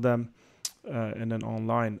corners, some of them, and then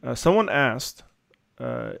online. Someone asked,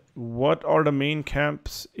 what are the main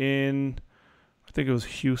camps in, I think it was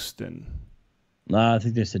Houston. I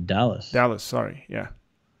think they said Dallas. Dallas, sorry, yeah.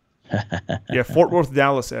 Yeah, Fort Worth,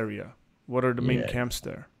 Dallas area. What are the main camps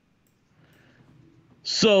there?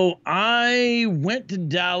 So I went to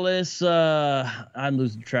Dallas. I'm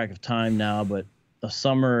losing track of time now, but a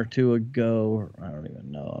summer or two ago, I don't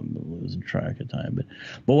even know. I'm losing track of time.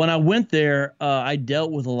 But when I went there, I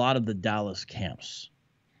dealt with a lot of the Dallas camps.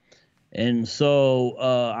 And so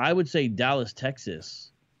I would say Dallas,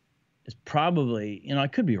 Texas is probably, I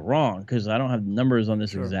could be wrong because I don't have numbers on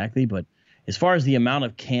this exactly, but as far as the amount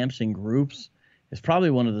of camps and groups, it's probably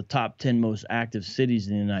one of the top 10 most active cities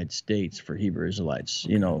in the United States for Hebrew Israelites.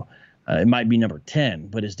 It might be number 10,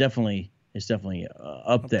 but it's definitely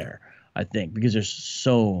up there, I think, because there's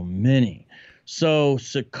so many. So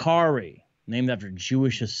Sakari, named after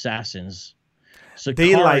Jewish assassins.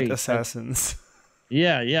 Daylight assassins.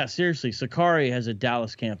 Yeah, seriously. Sakari has a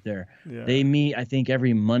Dallas camp there. Yeah. They meet, I think,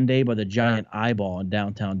 every Monday by the Giant Eyeball in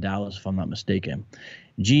downtown Dallas, if I'm not mistaken.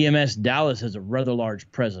 GMS Dallas has a rather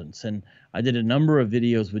large presence, and I did a number of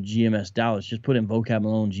videos with GMS Dallas. Just put in Vocab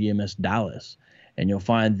Malone GMS Dallas, and you'll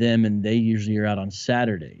find them, and they usually are out on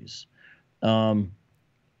Saturdays. Who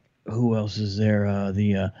else is there?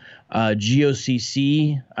 The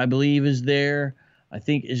GOCC, I believe, is there. I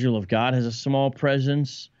think Israel of God has a small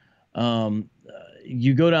presence.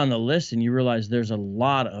 You go down the list, and you realize there's a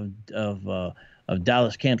lot of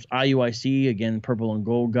Dallas camps. IUIC, again, purple and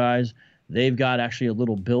gold guys. They've got actually a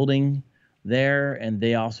little building there, and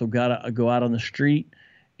they also got to go out on the street.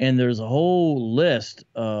 And there's a whole list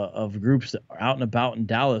of groups that are out and about in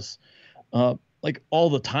Dallas, like all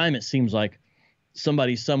the time. It seems like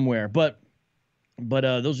somebody somewhere. But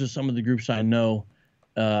those are some of the groups I know.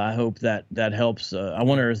 I hope that helps. I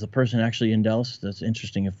wonder, is the person actually in Dallas? That's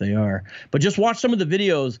interesting if they are. But just watch some of the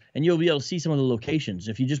videos, and you'll be able to see some of the locations.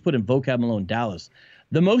 If you just put in Vocab Malone Dallas.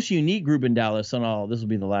 The most unique group in Dallas, and this will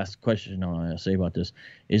be the last question I'll say about this,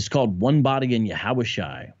 is called One Body in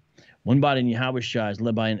Yahushai. One Body in Yahushai is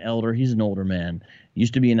led by an elder. He's an older man.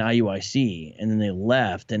 Used to be an IUIC, and then they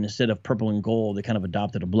left, and instead of purple and gold, they kind of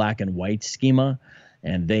adopted a black and white schema,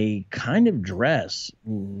 and they kind of dress a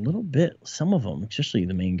little bit, some of them, especially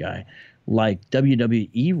the main guy, like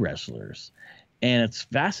WWE wrestlers. And it's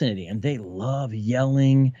fascinating, and they love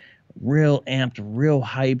yelling, real amped, real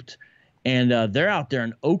hyped. And they're out there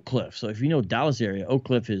in Oak Cliff. So if you know Dallas area, Oak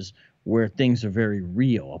Cliff is where things are very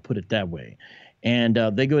real. I'll put it that way. And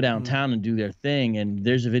they go downtown and do their thing. And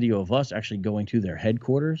there's a video of us actually going to their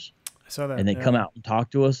headquarters. I saw that. And they come out and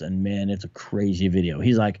talk to us. And, man, it's a crazy video.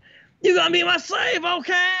 He's like, "You going to be my slave,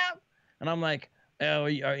 Vocab?" And I'm like, oh,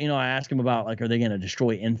 I asked him about, like, are they going to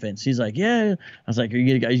destroy infants? He's like, yeah. I was like, are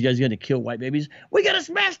you guys going to kill white babies? We got to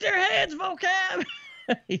smash their heads, Vocab.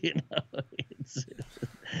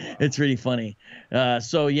 It's really funny.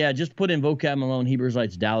 So yeah, just put in Vocab Malone Hebrew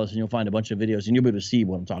Israelites Dallas, and you'll find a bunch of videos, and you'll be able to see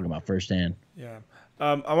what I'm talking about firsthand. Yeah.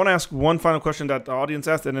 I want to ask one final question that the audience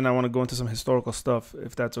asked, and then I want to go into some historical stuff,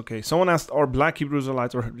 if that's okay. Someone asked, are black Hebrew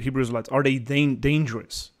Israelites or Hebrew Israelites, are they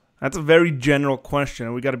dangerous? That's a very general question,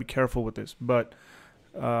 and we got to be careful with this. But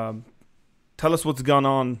tell us what's gone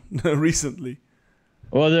on recently.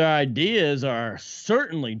 Well, their ideas are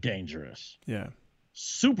certainly dangerous. Yeah.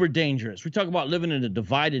 Super dangerous. We talk about living in a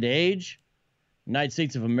divided age. United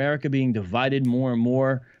States of America being divided more and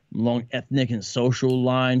more along ethnic and social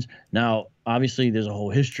lines. Now, obviously, there's a whole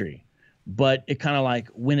history, but it kind of like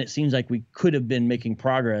when it seems like we could have been making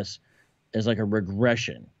progress as like a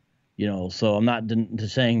regression, So I'm not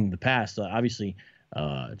saying the past. Obviously,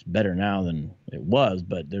 it's better now than it was,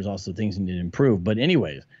 but there's also things that need to improve. But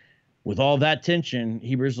anyways, with all that tension,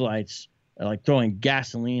 Hebrew Israelites are like throwing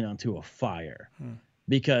gasoline onto a fire.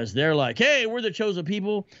 Because they're like, hey, we're the chosen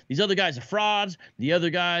people. These other guys are frauds. The other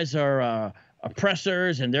guys are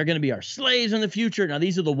oppressors, and they're going to be our slaves in the future. Now,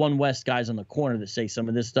 these are the One West guys on the corner that say some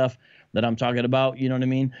of this stuff that I'm talking about. You know what I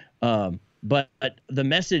mean? But the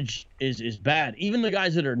message is bad. Even the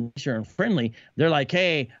guys that are nicer and friendly, they're like,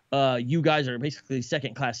 hey, you guys are basically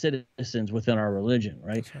second-class citizens within our religion,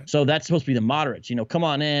 right? So that's supposed to be the moderates. Come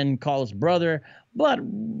on in, call us brother, but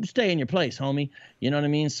stay in your place, homie. You know what I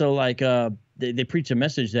mean? So, like, they preach a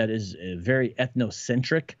message that is very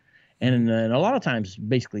ethnocentric, and a lot of times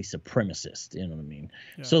basically supremacist. You know what I mean?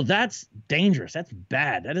 Yeah. So that's dangerous. That's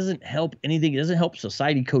bad. That doesn't help anything. It doesn't help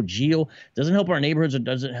society congeal. It doesn't help our neighborhoods. It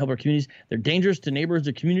doesn't help our communities. They're dangerous to neighborhoods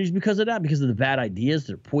and communities because of that, because of the bad ideas.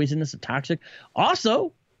 They're poisonous and toxic.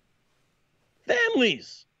 Also,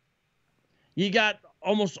 families. You got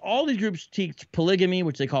almost all these groups teach polygamy,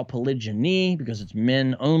 which they call polygyny because it's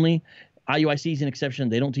men only. IUIC is an exception.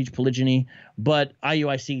 They don't teach polygyny, but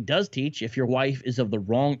IUIC does teach if your wife is of the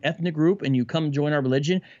wrong ethnic group and you come join our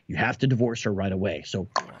religion, you have to divorce her right away. So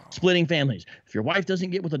splitting families. If your wife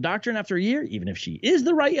doesn't get with the doctrine after a year, even if she is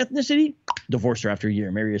the right ethnicity, divorce her after a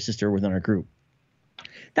year, marry a sister within our group.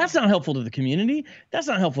 That's not helpful to the community. That's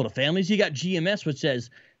not helpful to families. You got GMS, which says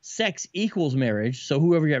sex equals marriage. So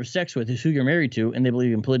whoever you have sex with is who you're married to, and they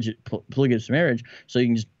believe in polygamous marriage. So you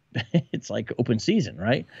can just it's like open season,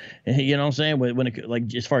 right? You know what I'm saying? When it,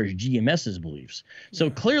 like as far as GMS's beliefs. So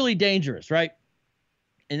clearly dangerous, right?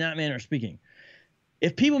 In that manner of speaking.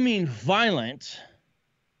 If people mean violent,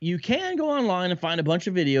 you can go online and find a bunch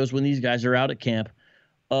of videos when these guys are out at camp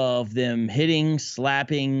of them hitting,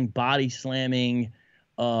 slapping, body slamming,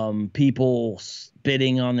 people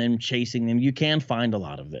spitting on them, chasing them. You can find a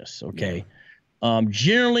lot of this, okay? Yeah.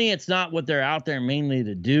 Generally, it's not what they're out there mainly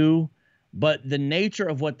to do. But the nature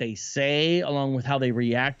of what they say, along with how they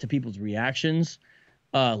react to people's reactions,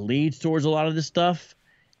 leads towards a lot of this stuff.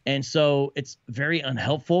 And so it's very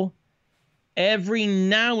unhelpful. Every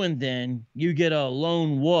now and then you get a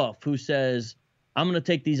lone wolf who says, I'm going to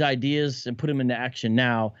take these ideas and put them into action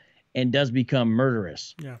now, and does become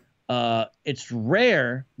murderous. Yeah. It's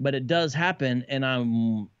rare, but it does happen. And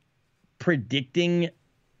I'm predicting,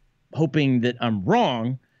 hoping that I'm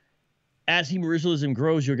wrong. As Hebrewism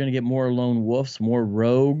grows, you're going to get more lone wolves, more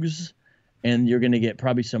rogues, and you're going to get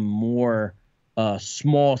probably some more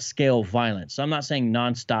small-scale violence. So I'm not saying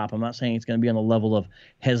nonstop. I'm not saying it's going to be on the level of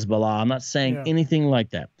Hezbollah. I'm not saying anything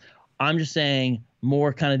like that. I'm just saying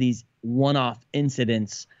more kind of these one-off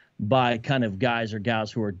incidents by kind of guys or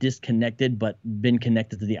gals who are disconnected but been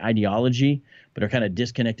connected to the ideology but are kind of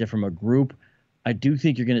disconnected from a group. I do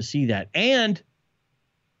think you're going to see that. And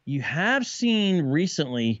you have seen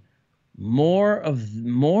recently more of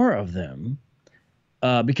them,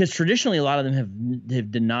 because traditionally a lot of them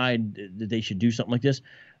have denied that they should do something like this,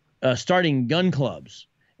 starting gun clubs.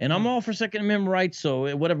 And I'm all for Second Amendment rights,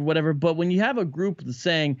 so whatever. But when you have a group that's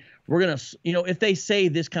saying we're gonna, if they say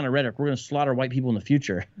this kind of rhetoric, we're gonna slaughter white people in the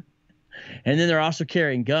future, and then they're also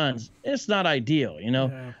carrying guns, it's not ideal,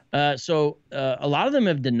 So a lot of them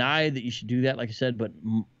have denied that you should do that, like I said. But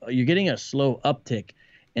you're getting a slow uptick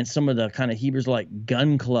and some of the kind of Hebrews like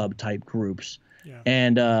gun club type groups. Yeah.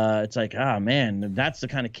 And it's like, man, that's the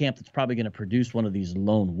kind of camp that's probably going to produce one of these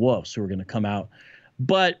lone wolves who are going to come out.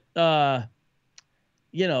 But, I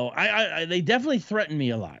they definitely threaten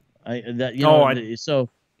me a lot.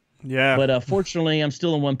 Yeah. But fortunately, I'm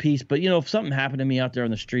still in one piece. But, if something happened to me out there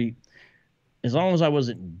on the street, as long as I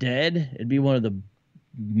wasn't dead, it'd be one of the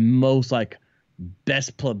most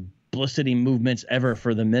best publicity movements ever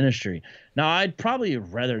for the ministry. Now, I'd probably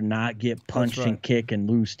rather not get punched and kick and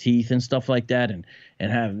lose teeth and stuff like that,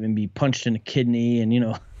 and be punched in the kidney, and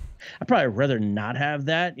I'd probably rather not have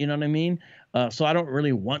that. You know what I mean? So I don't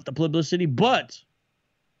really want the publicity. But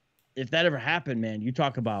if that ever happened, man, you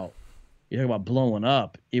talk about blowing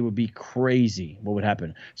up, it would be crazy what would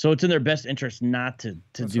happen. So it's in their best interest not to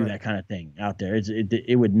do that kind of thing out there.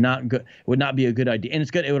 It would not be a good idea. And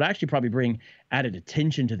it would actually probably bring added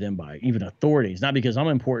attention to them by even authorities, not because I'm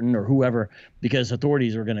important or whoever, because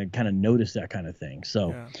authorities are going to kind of notice that kind of thing.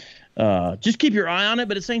 So just keep your eye on it.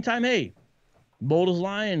 But at the same time, hey, bold as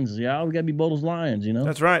lions. Yeah, we got to be bold as lions,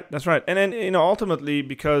 That's right. And then, ultimately,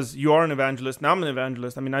 because you are an evangelist, now I'm an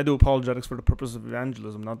evangelist. I mean, I do apologetics for the purpose of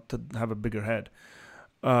evangelism, not to have a bigger head.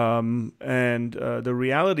 And the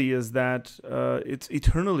reality is that it's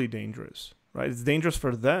eternally dangerous, right? It's dangerous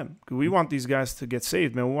for them. We want these guys to get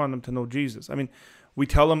saved, man. We want them to know Jesus. I mean, we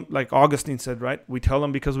tell them, like Augustine said, right? We tell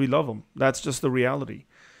them because we love them. That's just the reality.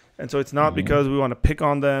 And so it's not because we want to pick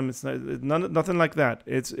on them. It's nothing like that.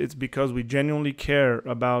 It's because we genuinely care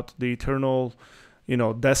about the eternal,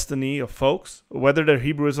 destiny of folks, whether they're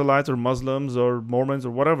Hebrew Israelites or Muslims or Mormons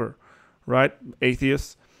or whatever, right?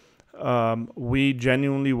 Atheists. We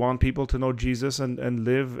genuinely want people to know Jesus and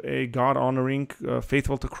live a God-honoring,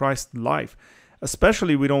 faithful to Christ life.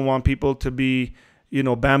 Especially, we don't want people to be,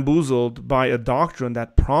 bamboozled by a doctrine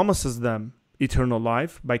that promises them eternal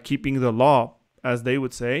life by keeping the law, as they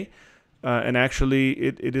would say, and actually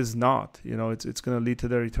it is not. It's going to lead to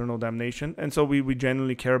their eternal damnation. And so we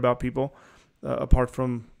genuinely care about people, apart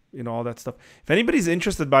from all that stuff. If anybody's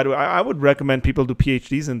interested, by the way, I would recommend people do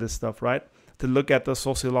PhDs in this stuff, right? to look at the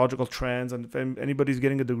sociological trends. And if anybody's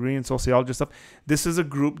getting a degree in sociology stuff, this is a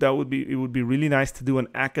group that would be really nice to do an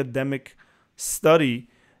academic study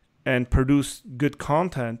and produce good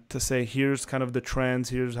content to say, here's kind of the trends,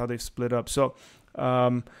 here's how they split up. So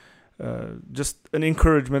just an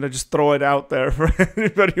encouragement. I just throw it out there for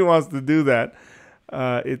anybody who wants to do that.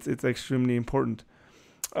 It's extremely important.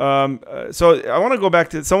 So I want to go back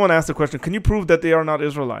to, someone asked the question, can you prove that they are not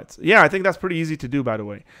Israelites? Yeah, I think that's pretty easy to do, by the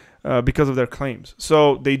way, because of their claims.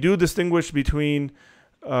 So they do distinguish between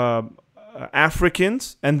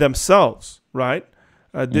Africans and themselves, right?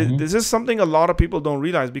 This is something a lot of people don't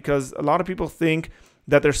realize, because a lot of people think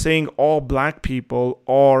that they're saying all black people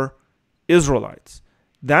are Israelites.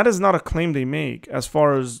 That is not a claim they make. As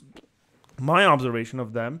far as my observation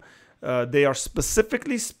of them, they are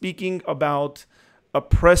specifically speaking about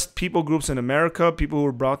oppressed people groups in America, people who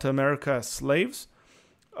were brought to America as slaves,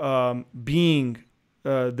 being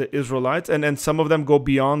the Israelites. And then some of them go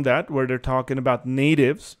beyond that, where they're talking about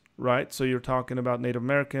natives, right? So you're talking about Native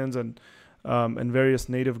Americans and various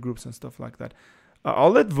native groups and stuff like that.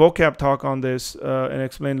 I'll let Vocab talk on this and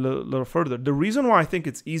explain a little further. The reason why I think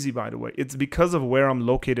it's easy, by the way, it's because of where I'm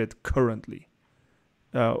located currently.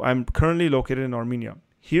 I'm currently located in Armenia.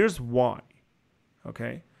 Here's why,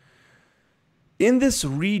 okay? In this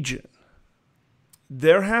region,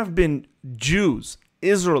 there have been Jews,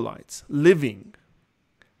 Israelites, living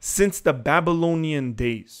since the Babylonian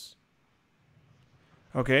days,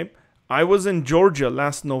 okay? I was in Georgia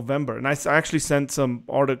last November, and I actually sent some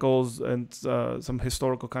articles and some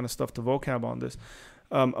historical kind of stuff to Vocab on this.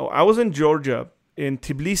 I was in Georgia, in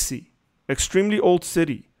Tbilisi, extremely old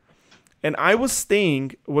city, and I was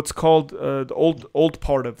staying what's called the old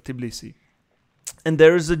part of Tbilisi, and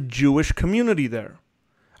there is a Jewish community there.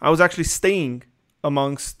 I was actually staying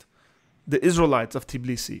amongst the Israelites of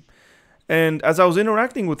Tbilisi, and as I was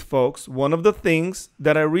interacting with folks, one of the things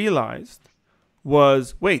that I realized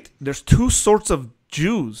was, wait, there's two sorts of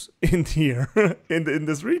Jews in here, in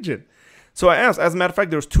this region. So I asked, as a matter of fact,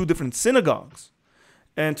 there's two different synagogues.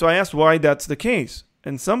 And so I asked why that's the case.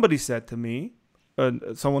 And somebody said to me,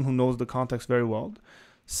 someone who knows the context very well,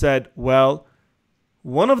 said, well,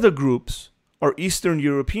 one of the groups are Eastern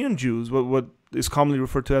European Jews, what is commonly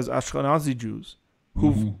referred to as Ashkenazi Jews,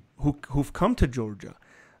 who've come to Georgia.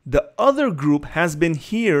 The other group has been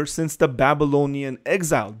here since the Babylonian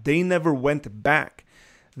exile. They never went back.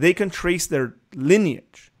 They can trace their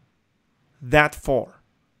lineage that far.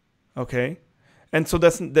 Okay? And so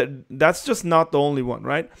that's just not the only one,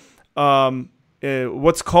 right?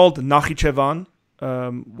 What's called Nakhichevan,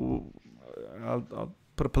 I'll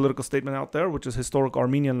put a political statement out there, which is historic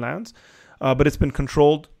Armenian lands, but it's been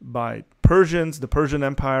controlled by Persians, the Persian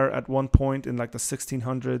Empire at one point in like the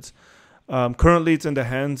 1600s. Currently, it's in the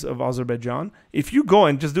hands of Azerbaijan. If you go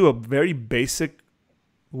and just do a very basic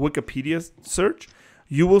Wikipedia search,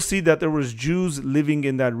 you will see that there was Jews living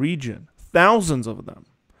in that region, thousands of them.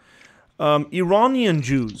 Iranian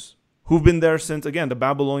Jews who've been there since, again, the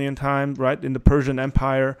Babylonian time, right, in the Persian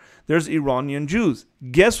Empire. There's Iranian Jews.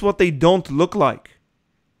 Guess what they don't look like?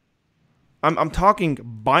 I'm talking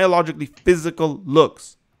biologically physical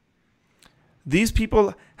looks. These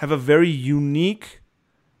people have a very unique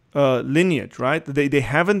lineage, right? They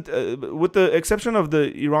haven't, with the exception of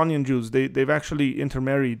the Iranian Jews, they've actually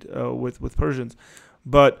intermarried with Persians.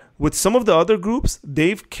 But with some of the other groups,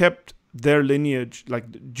 they've kept their lineage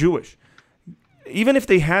like Jewish. Even if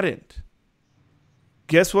they hadn't,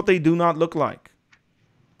 guess what they do not look like?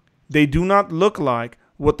 They do not look like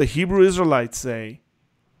what the Hebrew Israelites say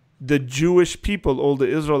the Jewish people, all the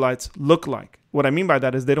Israelites, look like. What I mean by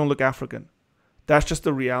that is they don't look African. That's just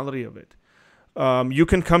the reality of it. You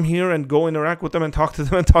can come here and go interact with them and talk to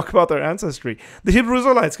them and talk about their ancestry. The Hebrew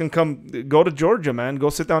Israelites can go to Georgia, man, go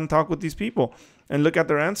sit down and talk with these people and look at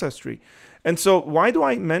their ancestry. And so why do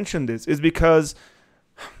I mention this? Is because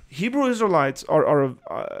Hebrew Israelites are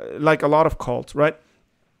like a lot of cults, right?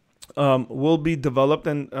 Will be developed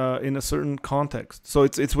in a certain context. So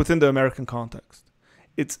it's within the American context.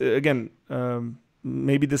 It's, again,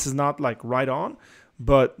 maybe this is not like right on,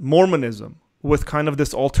 but Mormonism, with kind of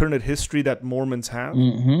this alternate history that Mormons have,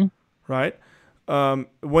 right?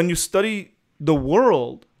 When you study the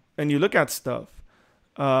world and you look at stuff,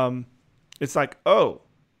 it's like, oh,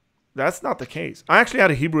 that's not the case. I actually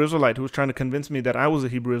had a Hebrew Israelite who was trying to convince me that I was a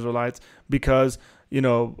Hebrew Israelite because,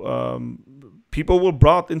 people were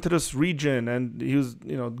brought into this region, and he was,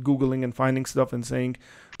 Googling and finding stuff and saying,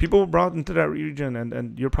 people were brought into that region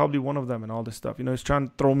and you're probably one of them and all this stuff. He's trying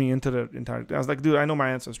to throw me into the entire thing. I was like, dude, I know my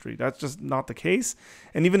ancestry. That's just not the case.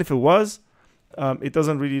 And even if it was, it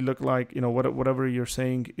doesn't really look like, whatever you're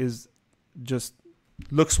saying is just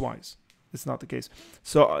looks-wise. It's not the case.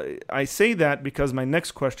 So I say that because my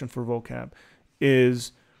next question for vocab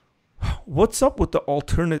is, what's up with the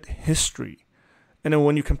alternate history? And then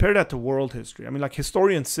when you compare that to world history, I mean, like,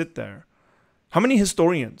 historians sit there. How many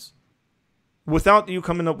historians, without you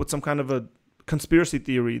coming up with some kind of a conspiracy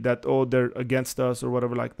theory that, oh, they're against us or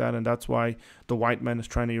whatever like that, and that's why the white man is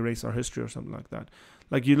trying to erase our history or something like that.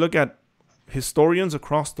 Like, you look at historians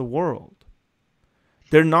across the world,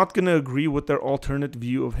 they're not going to agree with their alternate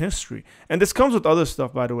view of history. And this comes with other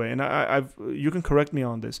stuff, by the way, and you can correct me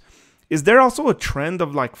on this. Is there also a trend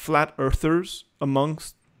of, like, flat earthers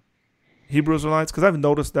amongst Hebrew Israelites? Because I've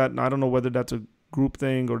noticed that, and I don't know whether that's a group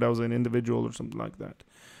thing or that was an individual or something like that.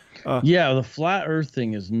 Yeah, the flat earth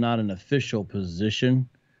thing is not an official position,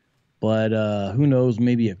 but who knows,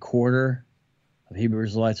 maybe a quarter of Hebrew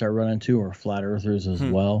Israelites I run into are flat earthers as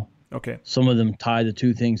well. Okay. Some of them tie the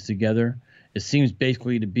two things together. It seems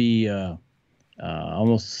basically to be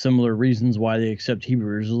almost similar reasons why they accept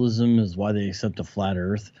Hebrew Israelism as why they accept a flat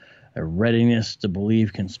earth, a readiness to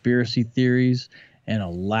believe conspiracy theories, and a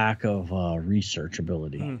lack of research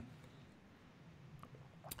ability.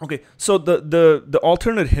 Okay, so the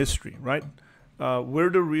alternate history, right? We're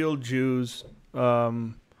the real Jews.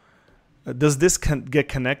 Does this get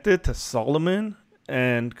connected to Solomon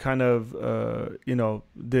and kind of,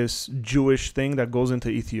 this Jewish thing that goes into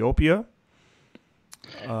Ethiopia?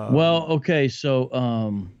 Well, okay,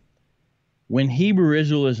 so when Hebrew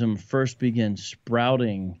Israelism first began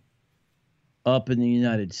sprouting up in the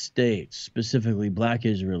United States, specifically Black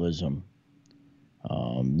Israelism,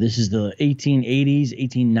 this is the 1880s,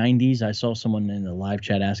 1890s. I saw someone in the live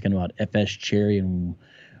chat asking about F.S. Cherry and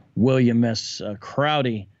William S.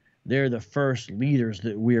 Crowdy. They're the first leaders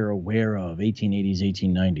that we're aware of, 1880s,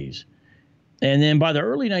 1890s. And then by the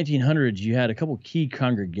early 1900s, you had a couple key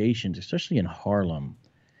congregations, especially in Harlem.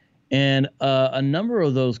 And a number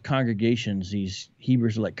of those congregations, these Hebrew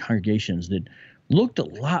Israelite congregations that looked a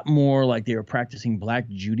lot more like they were practicing Black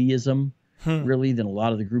Judaism, really, than a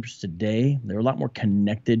lot of the groups today. They were a lot more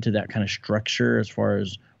connected to that kind of structure as far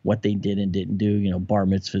as what they did and didn't do, bar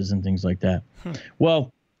mitzvahs and things like that.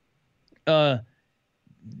 Well,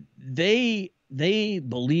 they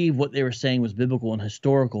believed what they were saying was biblical and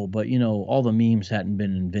historical, but, all the memes hadn't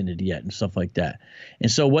been invented yet and stuff like that. And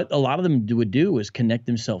so what a lot of them would do is connect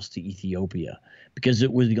themselves to Ethiopia because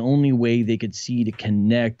it was the only way they could see to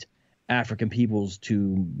connect African peoples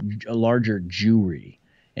to a larger Jewry.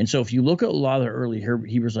 And so if you look at a lot of the early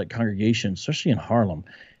Hebrews like congregations, especially in Harlem,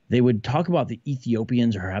 they would talk about the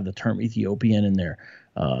Ethiopians or have the term Ethiopian in their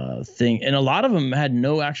thing. And a lot of them had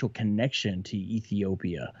no actual connection to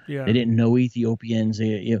Ethiopia. Yeah. They didn't know Ethiopians.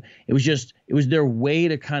 It was their way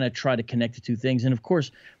to kind of try to connect the two things. And of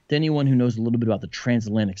course, to anyone who knows a little bit about the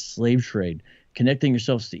transatlantic slave trade, connecting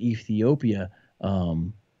yourselves to Ethiopia,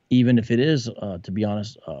 even if it is, to be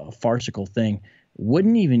honest, a farcical thing,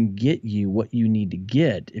 wouldn't even get you what you need to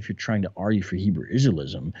get if you're trying to argue for Hebrew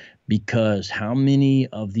Israelism, because how many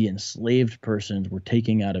of the enslaved persons were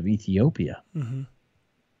taken out of Ethiopia?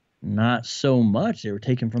 Not so much. They were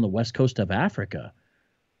taken from the west coast of Africa.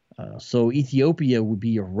 So Ethiopia would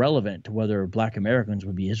be irrelevant to whether Black Americans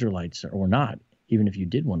would be Israelites or not, even if you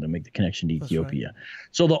did want to make the connection to Ethiopia. Right.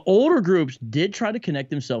 So the older groups did try to connect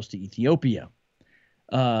themselves to Ethiopia.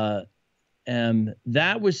 And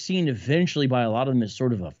that was seen eventually by a lot of them as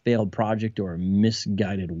sort of a failed project or a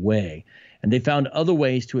misguided way. And they found other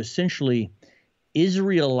ways to essentially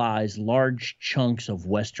Israelize large chunks of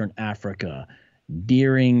Western Africa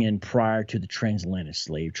during and prior to the transatlantic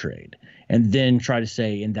slave trade, and then try to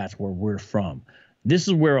say, and that's where we're from. This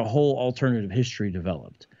is where a whole alternative history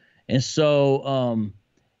developed. And so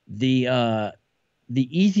the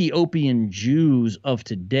Ethiopian Jews of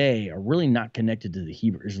today are really not connected to the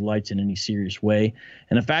Hebrew Israelites in any serious way.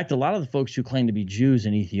 And in fact, a lot of the folks who claim to be Jews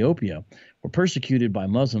in Ethiopia were persecuted by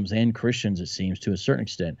Muslims and Christians, it seems, to a certain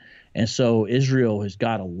extent. And so Israel has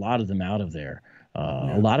got a lot of them out of there.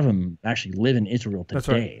 A lot of them actually live in Israel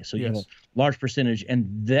today. Right. So you have a large percentage.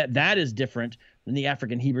 And that is different than the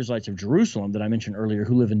African Hebrew Israelites of Jerusalem that I mentioned earlier,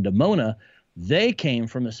 who live in Dimona. They came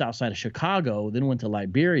from the south side of Chicago, then went to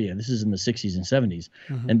Liberia. This is in the 60s and 70s,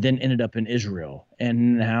 and then ended up in Israel,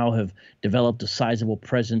 and now have developed a sizable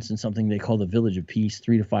presence in something they call the Village of Peace,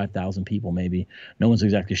 3,000 to 5,000 people maybe. No one's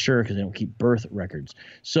exactly sure because they don't keep birth records.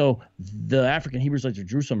 So the African Hebrew Israelites of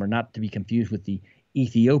Jerusalem are not to be confused with the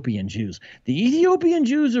Ethiopian Jews. The Ethiopian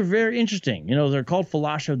Jews are very interesting. They're called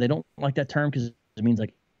Falasha. They don't like that term because it means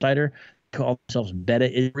like outsider. Call themselves Beta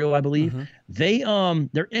Israel, I believe.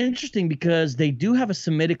 They're interesting because they do have a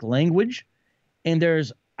Semitic language, and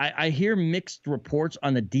I hear mixed reports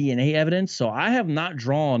on the DNA evidence. So I have not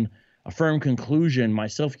drawn a firm conclusion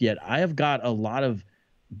myself yet. I have got a lot of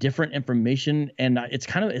different information, and it's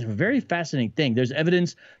a very fascinating thing. There's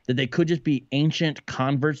evidence that they could just be ancient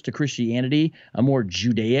converts to Christianity, a more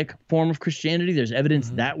Judaic form of Christianity. There's evidence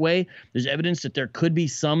that way. There's evidence that there could be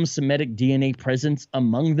some Semitic DNA presence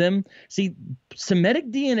among them. See,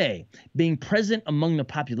 Semitic DNA being present among the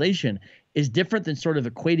population is different than sort of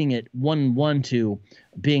equating it 1-1 to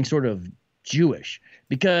being sort of Jewish,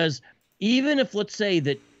 because even if, let's say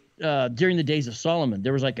that during the days of Solomon,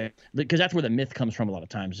 there was because that's where the myth comes from a lot of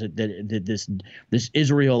times, that this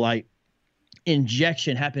Israelite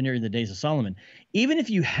injection happened during the days of Solomon. Even if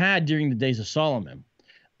you had during the days of Solomon,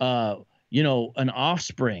 an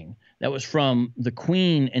offspring that was from the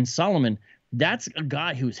queen and Solomon, that's a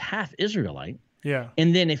guy who's half Israelite. Yeah.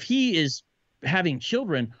 And then if he is having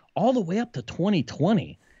children all the way up to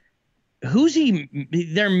 2020, who's he?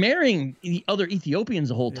 They're marrying the other Ethiopians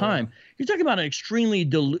the whole time. You're talking about an extremely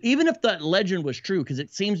even if that legend was true, because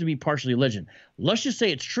it seems to be partially legend. Let's just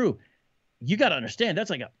say it's true. You got to understand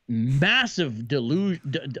that's like a massive diluting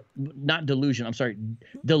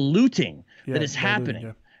that is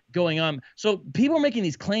happening, going on. So people are making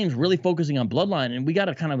these claims, really focusing on bloodline, and we got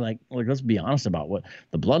to kind of like let's be honest about what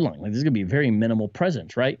the bloodline. Like, there's gonna be very minimal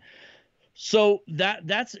presence, right? So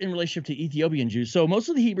that's in relationship to Ethiopian Jews. So most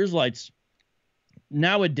of the Hebrew Israelites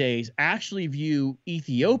nowadays actually view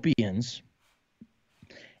Ethiopians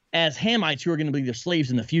as Hamites who are going to be their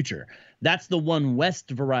slaves in the future. That's the one West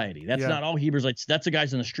variety. That's not all Hebrew Israelites. That's the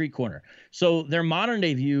guys on the street corner. So their modern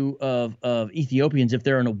day view of Ethiopians, if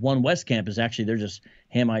they're in a one West camp, is actually they're just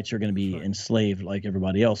Hamites who are going to be enslaved like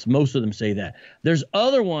everybody else. Most of them say that. There's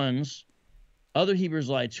other Hebrew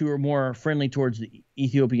Israelites who are more friendly towards the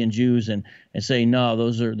Ethiopian Jews and say, no,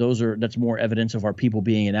 that's more evidence of our people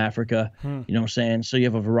being in Africa. You know what I'm saying? So you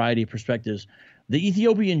have a variety of perspectives. The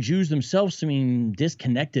Ethiopian Jews themselves seem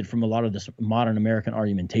disconnected from a lot of this modern American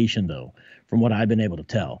argumentation, though, from what I've been able to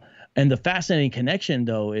tell. And the fascinating connection,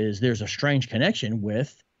 though, is there's a strange connection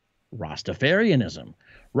with Rastafarianism.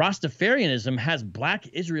 Rastafarianism has Black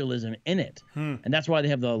Israelism in it. And that's why they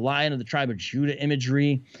have the Lion of the Tribe of Judah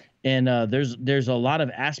imagery. And there's a lot of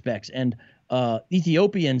aspects. And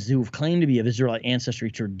Ethiopians who have claimed to be of Israelite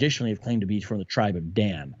ancestry traditionally have claimed to be from the tribe of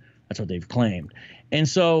Dan. That's what they've claimed. And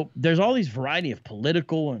so there's all these variety of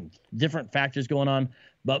political and different factors going on.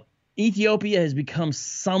 But Ethiopia has become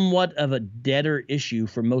somewhat of a deader issue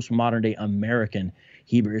for most modern-day American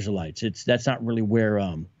Hebrew Israelites. That's not really where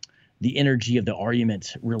the energy of the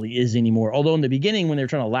argument really is anymore. Although in the beginning, when they were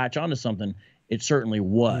trying to latch onto something, it certainly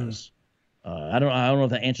was. I don't know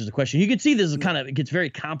if that answers the question. You can see this is it gets very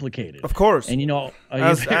complicated. Of course. And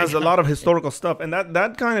as a lot of historical stuff. And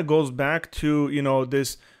that kind of goes back to,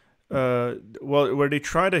 this where they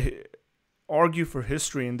try to argue for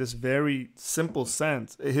history in this very simple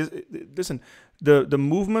sense. Listen, the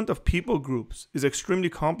movement of people groups is extremely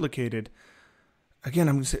complicated. Again,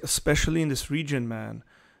 I'm going to say especially in this region, man,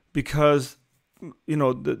 because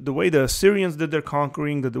the way the Assyrians did their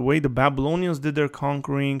conquering, the way the Babylonians did their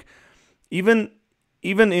conquering, even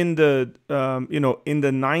in the in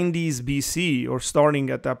the 90s BC, or starting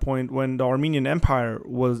at that point when the Armenian Empire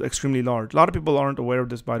was extremely large. A lot of people aren't aware of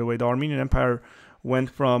this, by the way. The Armenian Empire went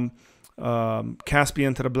from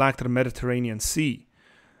Caspian to the Black to the Mediterranean Sea,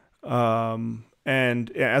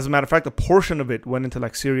 and as a matter of fact, a portion of it went into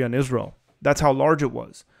like Syria and Israel. That's how large it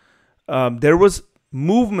was. There was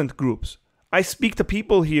movement groups. I speak to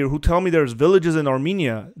people here who tell me there's villages in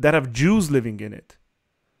Armenia that have Jews living in it.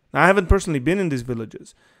 Now, I haven't personally been in these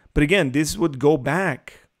villages, but again, this would go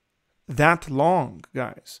back that long,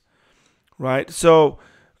 guys, right? So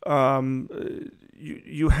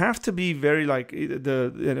you have to be very like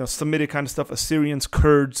the Semitic kind of stuff, Assyrians,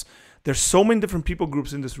 Kurds. There's so many different people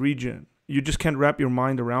groups in this region. You just can't wrap your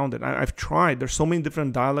mind around it. I've tried. There's so many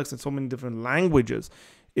different dialects and so many different languages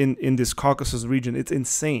in this Caucasus region. It's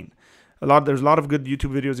insane. There's a lot of good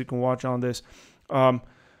YouTube videos you can watch on this.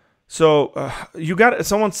 So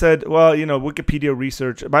someone said, well, Wikipedia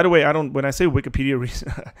research. By the way, when I say Wikipedia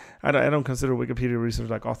research, I don't consider Wikipedia research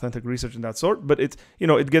like authentic research in that sort, but it's,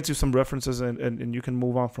 it gets you some references and you can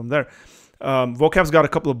move on from there. Vocab's got a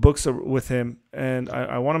couple of books with him, and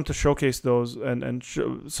I want him to showcase those.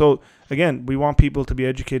 So again, we want people to be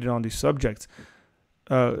educated on these subjects.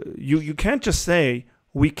 You can't just say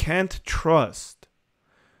we can't trust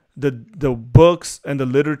the books and the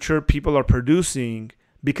literature people are producing,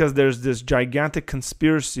 because there's this gigantic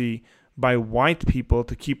conspiracy by white people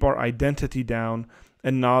to keep our identity down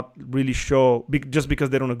and not really show, just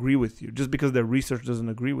because they don't agree with you, just because their research doesn't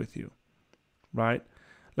agree with you, right?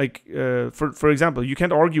 Like, for example, you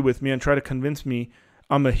can't argue with me and try to convince me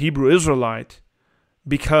I'm a Hebrew Israelite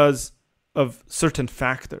because of certain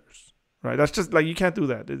factors, right? That's just like, you can't do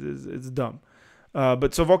that. It's dumb.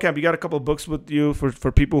 But so Volcamp, you got a couple of books with you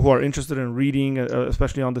for people who are interested in reading,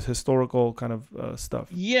 especially on this historical kind of stuff.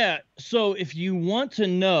 Yeah. So if you want to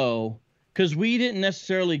know, because we didn't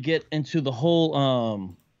necessarily get into the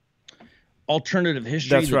whole alternative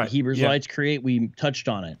history that the Hebrew Israelites create, we touched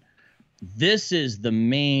on it. This is the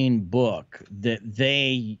main book that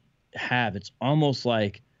they have. It's almost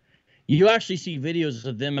like you actually see videos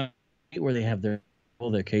of them where they have their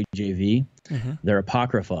KJV, their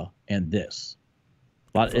Apocrypha, and this.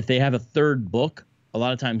 If they have a third book, a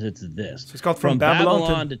lot of times it's this. So it's called From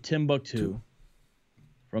Babylon to Timbuktu.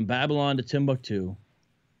 From Babylon to Timbuktu,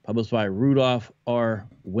 published by Rudolph R.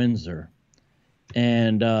 Windsor.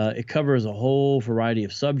 And it covers a whole variety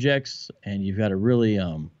of subjects, and you've got to really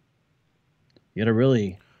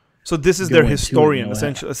So this is their historian,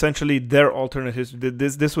 essentially their alternate history.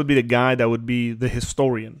 This would be the guy that would be the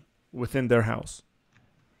historian within their house.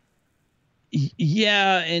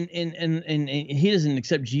 Yeah, and he doesn't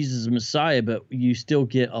accept Jesus as Messiah, but you still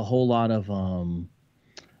get a whole lot of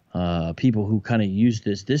people who kind of use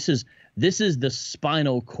this. This is the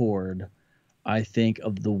spinal cord, I think,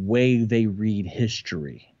 of the way they read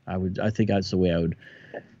history. I think that's the way I would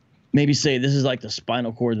maybe say this is like the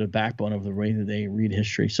spinal cord, the backbone of the way that they read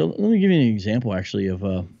history. So let me give you an example, actually, of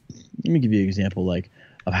of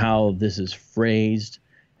how this is phrased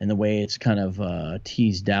and the way it's kind of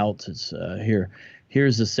teased out. It's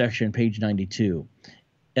here's the section, page 92.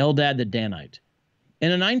 Eldad the Danite. In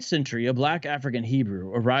the 9th century, a black African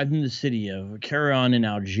Hebrew arrived in the city of Kairouan in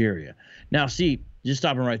Algeria. Now, see, just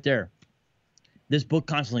stopping right there. This book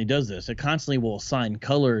constantly does this. It constantly will assign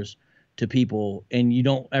colors to people, and you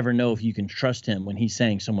don't ever know if you can trust him when he's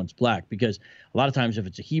saying someone's black, because a lot of times if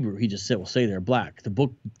it's a Hebrew, he just will say they're black. The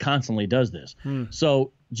book constantly does this.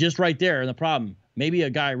 So just right there, the problem, maybe a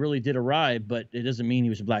guy really did arrive, but it doesn't mean he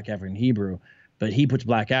was a black African Hebrew, but he puts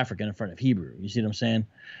black African in front of Hebrew. You see what I'm saying?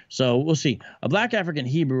 So we'll see. A black African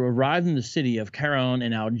Hebrew arrived in the city of Kairouan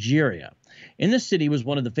in Algeria. In this city was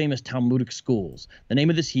one of the famous Talmudic schools. The name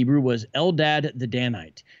of this Hebrew was Eldad the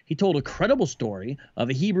Danite. He told a credible story of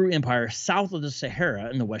a Hebrew empire south of the Sahara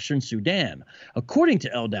in the western Sudan. According to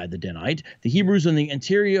Eldad the Danite, the Hebrews in the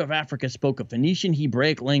interior of Africa spoke a Phoenician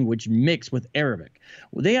Hebraic language mixed with Arabic.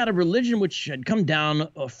 They had a religion which had come down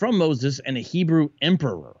from Moses and a Hebrew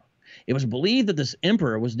emperor. It was believed that this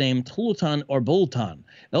emperor was named Tulutan or Bultan.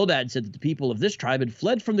 Eldad said that the people of this tribe had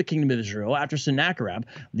fled from the kingdom of Israel after Sennacherib,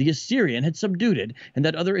 the Assyrian, had subdued it, and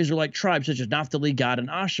that other Israelite tribes such as Naphtali, Gad, and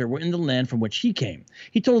Asher were in the land from which he came.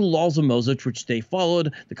 He told the laws of Moses, which they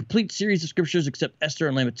followed, the complete series of scriptures except Esther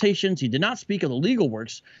and Lamentations. He did not speak of the legal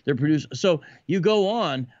works that produced. So you go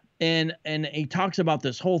on, and he talks about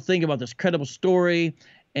this whole thing about this credible story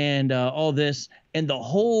and all this, and the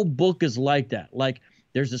whole book is like that. Like,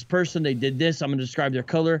 there's this person, they did this, I'm going to describe their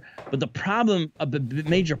color. But the problem, a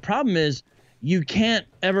major problem is you can't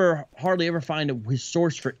hardly ever find a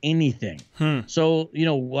source for anything. So,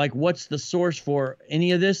 like, what's the source for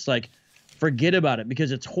any of this? Like, forget about it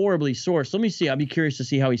because it's horribly sourced. Let me see. I'll be curious to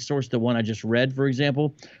see how he sourced the one I just read, for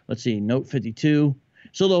example. Let's see, note 52.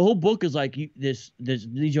 So the whole book is like this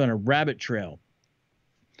leads you on a rabbit trail.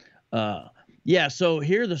 Yeah, so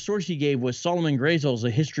here the source he gave was Solomon Grazel's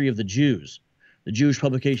A History of the Jews. The Jewish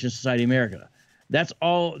Publication Society of America. That's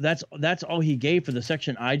all he gave for the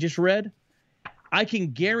section I just read. I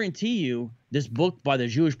can guarantee you this book by the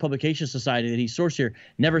Jewish Publication Society that he sourced here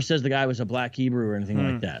never says the guy was a black Hebrew or anything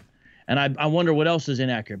like that. And I wonder what else is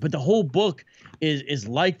inaccurate. But the whole book is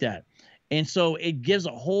like that. And so it gives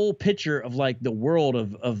a whole picture of like the world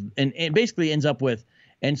and it basically ends up with,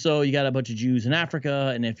 and so you got a bunch of Jews in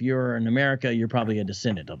Africa, and if you're in America, you're probably a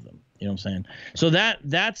descendant of them. You know what I'm saying? So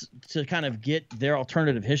that's to kind of get their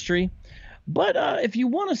alternative history. But if you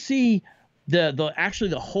want to see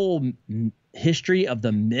the whole history of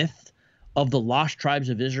the myth of the lost tribes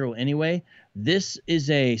of Israel anyway, this is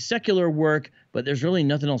a secular work, but there's really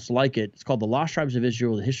nothing else like it. It's called The Lost Tribes of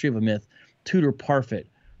Israel, The History of a Myth, Tudor Parfit.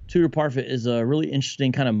 Tudor Parfit is a really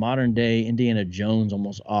interesting kind of modern day Indiana Jones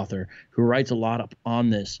almost author who writes a lot up on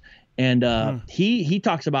this. And he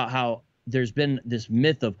talks about how there's been this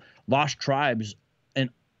myth of lost tribes and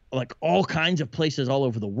like all kinds of places all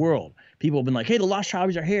over the world. People have been like, hey, the lost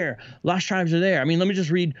tribes are here. Lost tribes are there. I mean, let me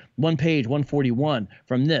just read one page, 141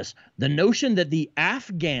 from this. The notion that the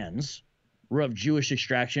Afghans were of Jewish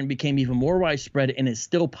extraction became even more widespread and is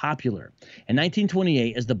still popular. In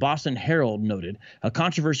 1928, as the Boston Herald noted, a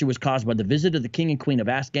controversy was caused by the visit of the King and Queen of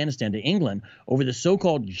Afghanistan to England over the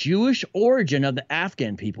so-called Jewish origin of the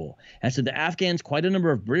Afghan people. As to the Afghans, quite a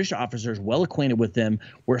number of British officers well acquainted with them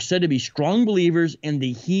were said to be strong believers in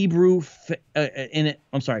the Hebrew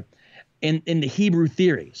in the Hebrew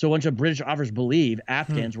theory. So a bunch of British officers believe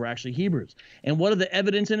Afghans were actually Hebrews. And what are the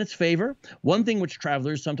evidence in its favor? One thing which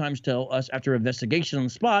travelers sometimes tell us after investigation on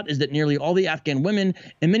the spot is that nearly all the Afghan women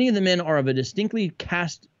and many of the men are of a distinctly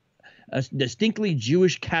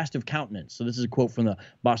Jewish cast of countenance. So this is a quote from the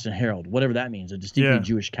Boston Herald, whatever that means, a distinctly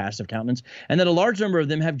Jewish cast of countenance, and that a large number of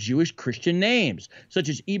them have Jewish Christian names, such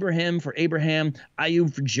as Ibrahim for Abraham,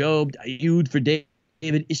 Ayub for Job, Ayud for David,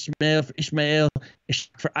 Ishmael for Ishmael,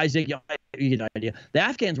 for Isaac. You get the idea. The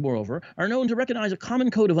Afghans, moreover, are known to recognize a common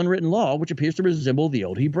code of unwritten law, which appears to resemble the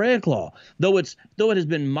old Hebraic law, though it has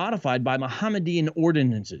been modified by Mohammedan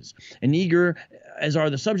ordinances. And eager as are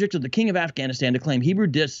the subjects of the King of Afghanistan to claim Hebrew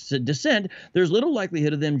descent, there's little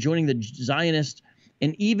likelihood of them joining the Zionist.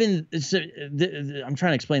 And even I'm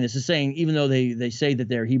trying to explain this. Is saying even though they say that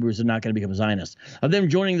they're Hebrews, they're not going to become Zionists. Of them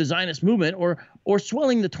joining the Zionist movement or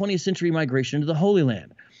swelling the 20th century migration to the Holy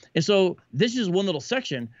Land. And so this is one little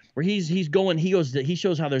section where he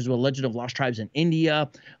shows how there's a legend of lost tribes in India,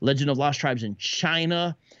 legend of lost tribes in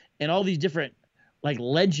China, and all these different like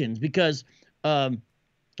legends, because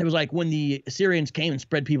it was like when the Assyrians came and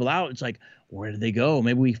spread people out, it's like, where did they go?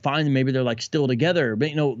 Maybe we find them. Maybe they're like still together.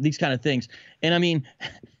 But, these kind of things. And I mean,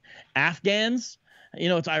 Afghans,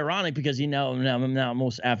 it's ironic because, now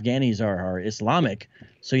most Afghanis are Islamic.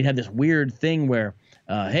 So you'd have this weird thing where,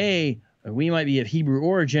 hey, we might be of Hebrew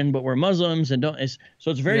origin, but we're Muslims and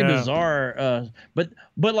so it's very bizarre. But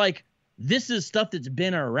like, this is stuff that's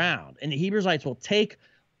been around, and the Hebrewites will take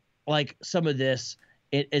like some of this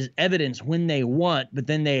as evidence when they want, but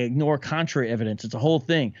then they ignore contrary evidence. It's a whole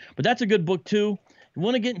thing. But that's a good book too. If you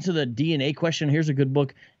want to get into the DNA question, here's a good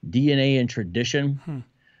book, DNA and Tradition.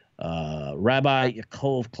 Rabbi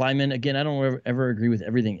Yaakov Kleiman. Again, I don't ever agree with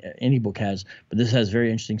everything any book has, but this has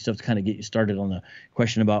very interesting stuff to kind of get you started on the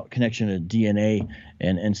question about connection to DNA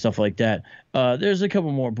and stuff like that. There's a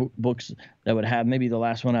couple more books that would have. Maybe the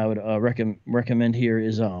last one I would recommend here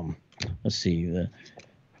is let's see.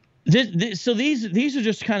 So these are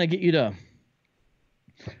just kind of get you to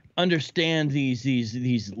understand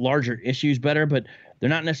these larger issues better, but they're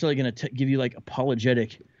not necessarily going to give you like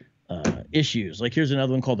apologetic issues. Like here's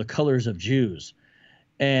another one called The Colors of Jews,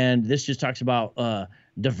 and this just talks about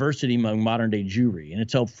diversity among modern day Jewry, and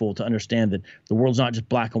it's helpful to understand that the world's not just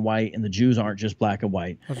black and white, and the Jews aren't just black and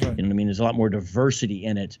white. That's right. You know what I mean? There's a lot more diversity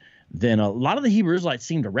in it than a lot of the Hebrew Israelites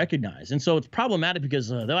seem to recognize. And so it's problematic because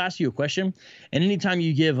they'll ask you a question, and anytime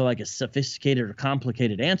you give like a sophisticated or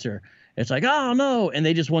complicated answer, it's like, oh, no. And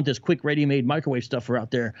they just want this quick, ready-made microwave stuff for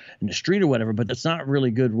out there in the street or whatever. But that's not really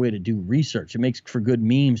a good way to do research. It makes for good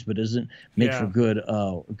memes, but doesn't make for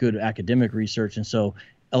good academic research. And so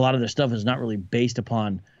a lot of their stuff is not really based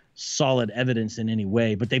upon solid evidence in any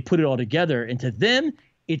way. But they put it all together, and to them,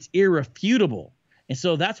 it's irrefutable. And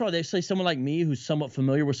so that's why they say someone like me who's somewhat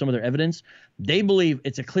familiar with some of their evidence, they believe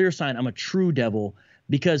it's a clear sign I'm a true devil,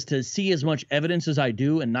 because to see as much evidence as I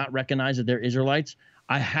do and not recognize that they're Israelites,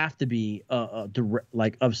 I have to be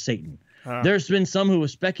like of Satan. There's been some who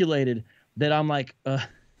have speculated that I'm like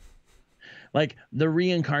the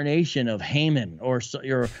reincarnation of Haman or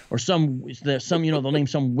some they'll name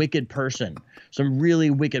some wicked person, some really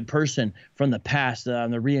wicked person from the past,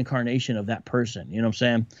 the reincarnation of that person. You know what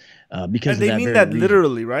I'm saying? Because and they mean that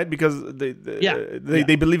literally, right? Because they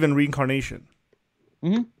believe in reincarnation.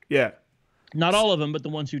 Mm-hmm. Yeah. Not all of them, but the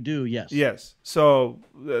ones who do, yes. Yes. So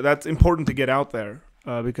that's important to get out there.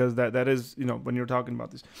 Because that is, when you're talking about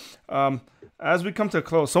this. As we come to a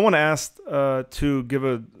close, someone asked to give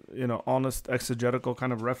a honest exegetical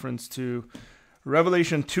kind of reference to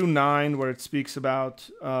Revelation 2:9, where it speaks about.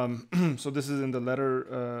 So this is in the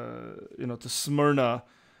letter, to Smyrna.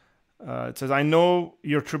 It says, "I know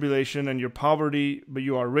your tribulation and your poverty, but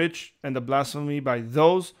you are rich, and the blasphemy by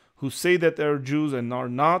those who say that they are Jews and are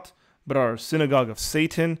not, but are a synagogue of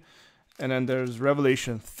Satan." And then there's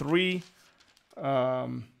Revelation 3.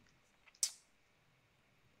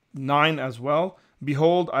 9 as well.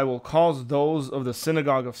 "Behold, I will cause those of the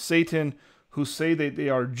synagogue of Satan who say that they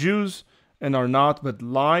are Jews and are not, but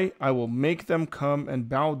lie. I will make them come and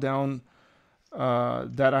bow down,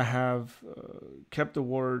 that I have kept the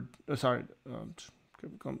word." I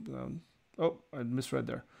misread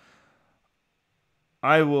there.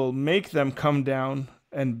 "I will make them come down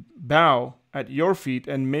and bow at your feet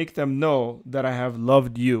and make them know that I have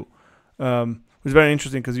loved you." which is very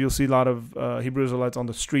interesting because you'll see a lot of Hebrew Israelites on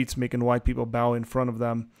the streets making white people bow in front of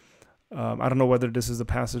them. I don't know whether this is the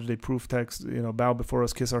passage they proof text, bow before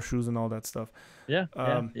us, kiss our shoes, and all that stuff. Yeah,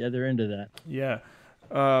 they're into that. Yeah.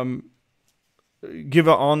 Give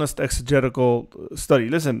an honest exegetical study.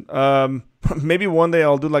 Listen, maybe one day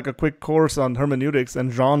I'll do like a quick course on hermeneutics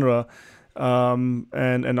and genre,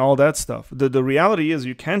 and all that stuff. The reality is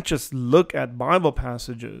you can't just look at Bible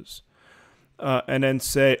passages and then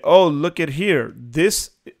say, oh, look at here. This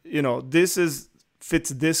fits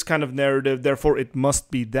this kind of narrative, therefore it must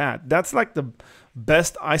be that. That's like the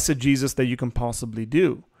best eisegesis that you can possibly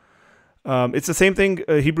do. It's the same thing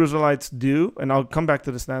Hebrew Israelites do, and I'll come back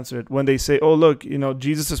to this and answer it. When they say, oh, look,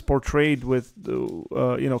 Jesus is portrayed with,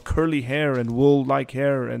 curly hair and wool-like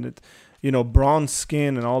hair and, bronze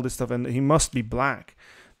skin and all this stuff, and he must be black.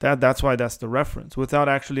 That's why that's the reference, without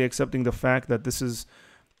actually accepting the fact that this is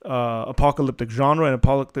apocalyptic genre, and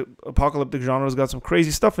apocalyptic genre has got some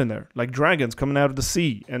crazy stuff in there, like dragons coming out of the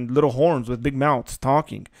sea and little horns with big mouths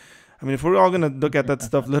talking. I mean, if we're all going to look at that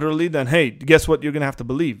stuff literally, then hey, guess what you're going to have to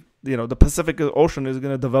believe? The Pacific Ocean is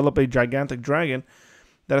going to develop a gigantic dragon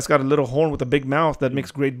that has got a little horn with a big mouth that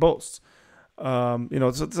makes great boasts.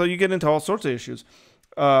 So you get into all sorts of issues.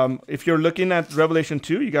 If you're looking at Revelation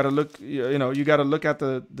 2, you got to look, you got to look at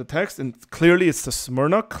the text, and clearly it's the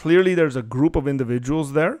Smyrna. Clearly there's a group of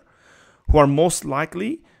individuals there who are most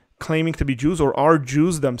likely claiming to be Jews or are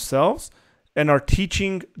Jews themselves, and are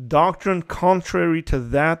teaching doctrine contrary to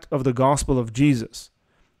that of the gospel of Jesus.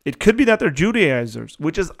 It could be that they're Judaizers,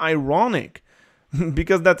 which is ironic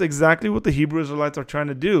because that's exactly what the Hebrew Israelites are trying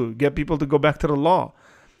to do, get people to go back to the law.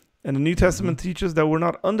 And the New Testament teaches that we're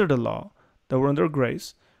not under the law, that we're under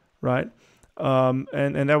grace, right? And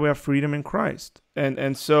that we have freedom in Christ.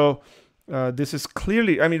 And so this is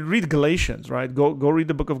clearly, read Galatians, right? Go read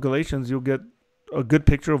the book of Galatians. You'll get a good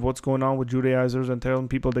picture of what's going on with Judaizers and telling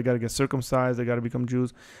people they got to get circumcised, they got to become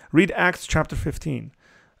Jews. Read Acts chapter 15.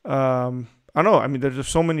 I don't know. There's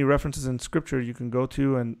just so many references in Scripture you can go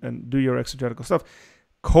to and do your exegetical stuff.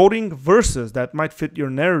 Quoting verses that might fit your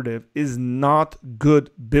narrative is not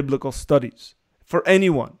good biblical studies for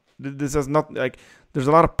anyone. This is not like, there's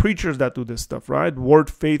a lot of preachers that do this stuff, right? Word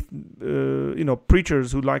faith,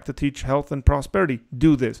 preachers who like to teach health and prosperity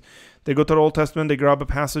do this. They go to the Old Testament, they grab a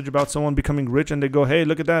passage about someone becoming rich, and they go, hey,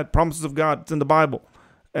 look at that, promises of God, it's in the Bible.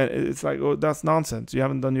 And it's like, oh, that's nonsense. You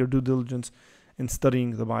haven't done your due diligence in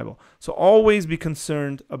studying the Bible. So always be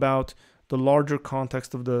concerned about the larger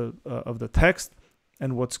context of the text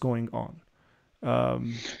and what's going on.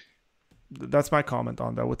 That's my comment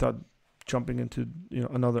on that, without jumping into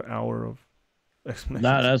another hour of explanation.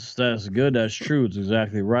 That's good. That's true. It's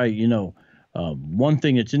exactly right. One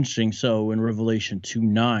thing that's interesting. So in Revelation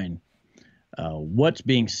 2:9, what's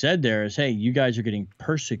being said there is, hey, you guys are getting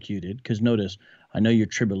persecuted because notice, I know your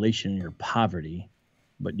tribulation and your poverty,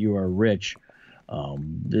 but you are rich.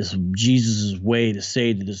 This Jesus' way to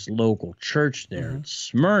say to this local church there, mm-hmm.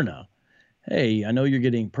 Smyrna, hey, I know you're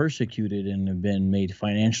getting persecuted and have been made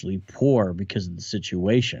financially poor because of the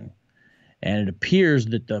situation. And it appears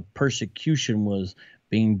that the persecution was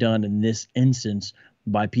being done in this instance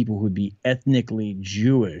by people who would be ethnically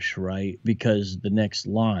Jewish, right? Because the next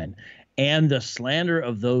line, and the slander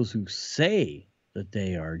of those who say that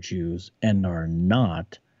they are Jews and are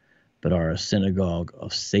not, but are a synagogue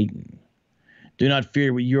of Satan. Do not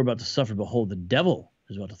fear what you're about to suffer. Behold, the devil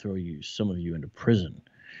is about to throw some of you into prison.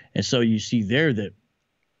 And so you see there that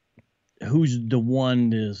who's the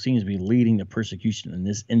one that seems to be leading the persecution in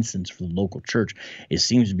this instance for the local church? It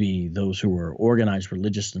seems to be those who are organized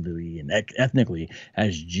religiously and ethnically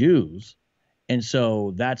as Jews. And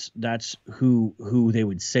so that's who they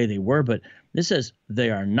would say they were. But this says they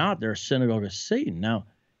are not. They're a synagogue of Satan. Now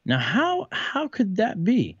how could that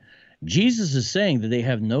be? Jesus is saying that they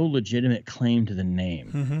have no legitimate claim to the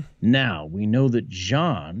name. Mm-hmm. Now, we know that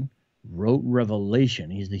John wrote Revelation.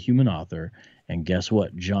 He's the human author. And guess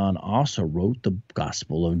what? John also wrote the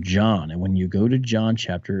Gospel of John. And when you go to John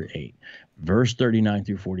chapter 8, verse 39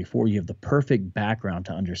 through 44, you have the perfect background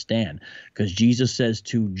to understand. Because Jesus says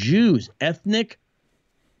to Jews, ethnic,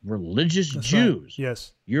 religious That's Jews, right.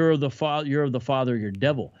 Yes, you're of the father of your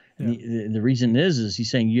devil. And the reason is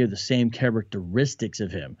he's saying you have the same characteristics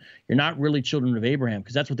of him. You're not really children of Abraham,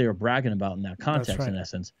 because that's what they were bragging about in that context, right. In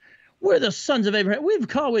essence. We're the sons of Abraham.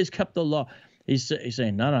 We've always kept the law. He's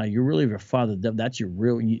saying, no, you're really your father. That's your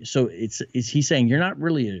real. So he's saying you're not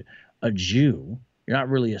really a Jew. You're not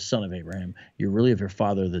really a son of Abraham. You're really of your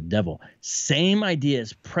father, the devil. Same idea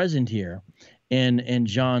is present here in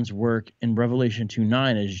John's work in Revelation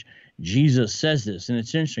 2:9 as Jesus says this. And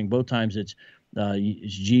it's interesting. Both times it's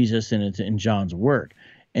Jesus and it's in John's work.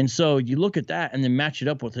 And so you look at that and then match it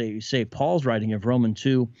up with, say, Paul's writing of Romans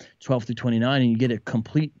 2:12-29, and you get a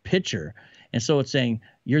complete picture. And so it's saying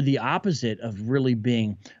you're the opposite of really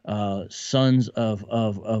being sons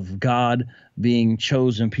of God, being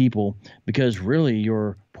chosen people, because really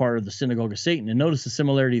you're part of the synagogue of Satan. And notice the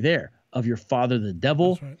similarity there of your father, the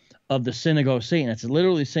devil, That's right. of the synagogue of Satan. It's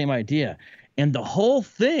literally the same idea. And the whole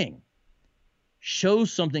thing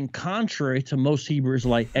shows something contrary to most Hebrew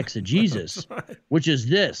Israelite exegesis, Right. which is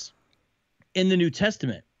this. In the New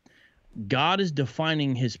Testament, God is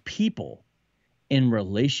defining his people in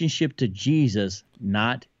relationship to Jesus,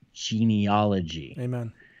 not genealogy.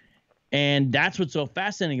 Amen. And that's what's so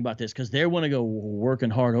fascinating about this, because they want to go working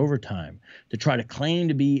hard overtime to try to claim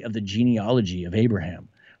to be of the genealogy of Abraham.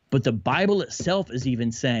 But the Bible itself is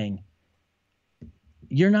even saying,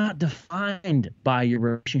 you're not defined by your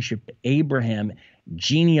relationship to Abraham,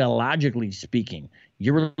 genealogically speaking.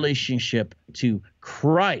 Your relationship to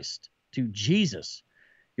Christ, to Jesus,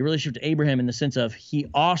 your relationship to Abraham in the sense of he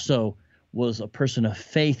also was a person of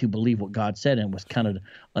faith who believed what God said and was counted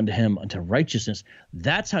unto him unto righteousness.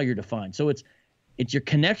 That's how you're defined. So it's your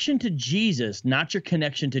connection to Jesus, not your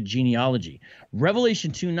connection to genealogy.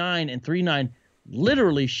 Revelation 2:9 and 3:9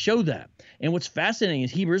 literally show that. And what's fascinating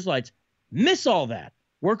is Hebrew Israelites miss all that.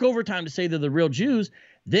 Work overtime to say they're the real Jews,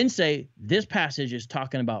 then say this passage is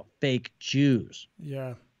talking about fake Jews.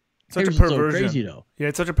 Yeah. Such Here's a what's so perversion. crazy, though. Yeah,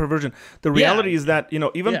 it's such a perversion. The reality is that,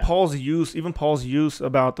 even Yeah. Paul's use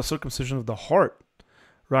about the circumcision of the heart,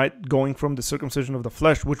 right? Going from the circumcision of the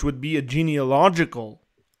flesh, which would be a genealogical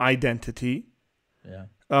identity, Yeah.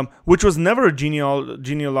 which was never a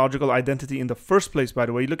genealogical identity in the first place, by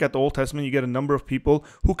the way. You look at the Old Testament, you get a number of people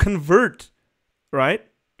who convert, right?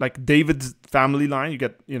 Like David's family line, you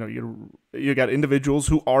get individuals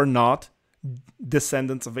who are not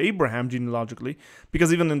descendants of Abraham genealogically,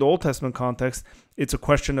 because even in the Old Testament context, it's a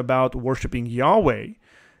question about worshiping Yahweh.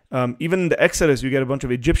 Even in the Exodus, you get a bunch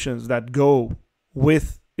of Egyptians that go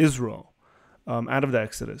with Israel out of the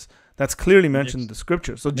Exodus. That's clearly mentioned in the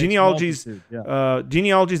scripture. So genealogy is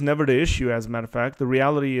never the issue, as a matter of fact. The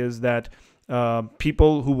reality is that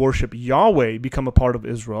people who worship Yahweh become a part of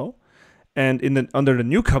Israel. And under the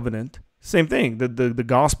new covenant, same thing. The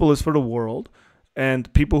gospel is for the world.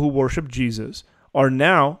 And people who worship Jesus are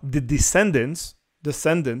now the descendants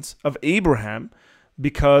of Abraham,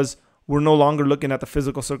 because we're no longer looking at the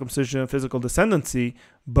physical circumcision and physical descendancy,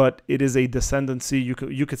 but it is a descendancy.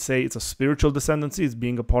 You could say it's a spiritual descendancy. It's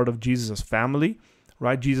being a part of Jesus' family,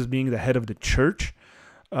 right? Jesus being the head of the church,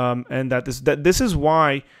 and that this is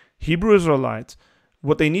why Hebrew Israelites,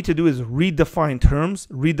 what they need to do is redefine terms,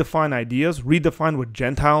 redefine ideas, redefine what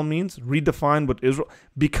Gentile means, redefine what Israel,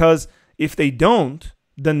 because if they don't,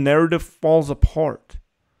 the narrative falls apart.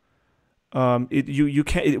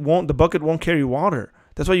 The bucket won't carry water.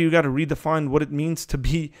 That's why you got to redefine what it means to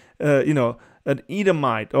be, an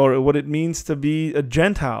Edomite, or what it means to be a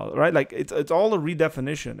Gentile, right? Like it's all a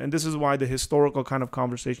redefinition, and this is why the historical kind of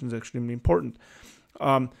conversation is extremely important.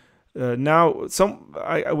 Now,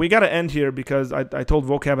 we got to end here because I told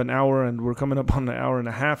Vocab an hour, and we're coming up on an hour and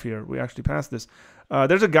a half here. We actually passed this.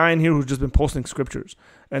 There's a guy in here who's just been posting scriptures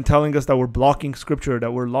and telling us that we're blocking scripture,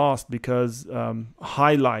 that we're lost because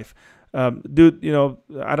high life. Dude,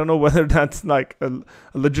 I don't know whether that's like a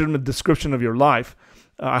legitimate description of your life.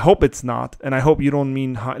 I hope it's not, and I hope you don't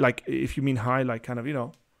mean high. Like if you mean high, like kind of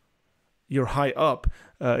you're high up.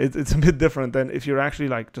 It's a bit different than if you're actually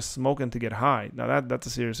like just smoking to get high. Now that's a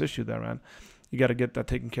serious issue there, man. You got to get that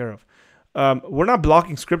taken care of. We're not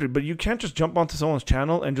blocking scripture, but you can't just jump onto someone's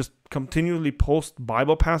channel and just continually post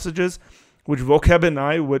Bible passages, which Vocab and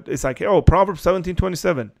I would. It's like, oh, Proverbs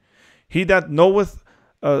 17:27. He that knoweth,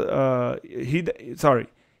 he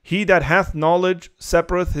that hath knowledge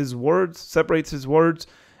separates his words,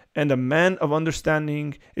 and a man of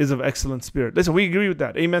understanding is of excellent spirit. Listen, we agree with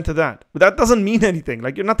that. Amen to that. But that doesn't mean anything.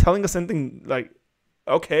 Like, you're not telling us anything. Like,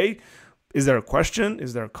 okay, is there a question?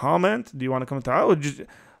 Is there a comment? Do you want to come to?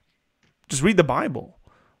 Just read the Bible,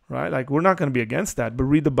 right? Like, we're not going to be against that, but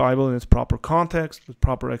read the Bible in its proper context, with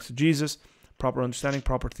proper exegesis, proper understanding,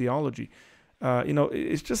 proper theology.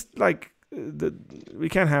 It's just like we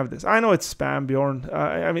can't have this. I know it's spam, Bjorn.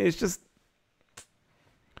 I mean, it's just.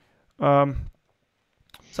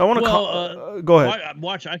 So I want to go ahead.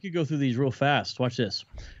 Watch. I could go through these real fast. Watch this.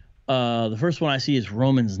 The first one I see is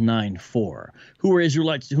Romans 9:4. Who are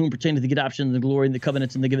Israelites to whom pertain to the adoption and the glory and the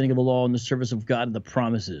covenants and the giving of the law and the service of God and the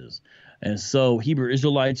promises. And so Hebrew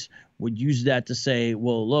Israelites would use that to say,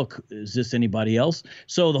 well, look, is this anybody else?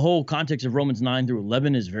 So the whole context of Romans 9 through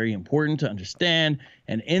 11 is very important to understand.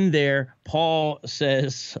 And in there, Paul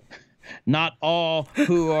says, Not all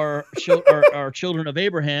who are children of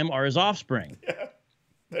Abraham are his offspring. Yeah,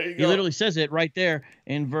 there you go. He literally says it right there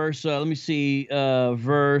in verse. Let me see,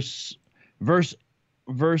 verse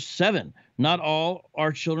 7. Not all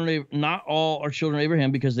are children of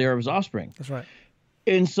Abraham because they are his offspring. That's right.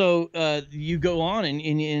 And so you go on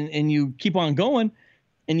and you keep on going,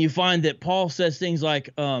 and you find that Paul says things like,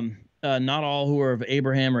 not all who are of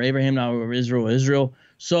Abraham, or Abraham, not who are Israel, Israel.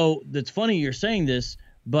 So it's funny you're saying this,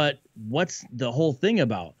 but what's the whole thing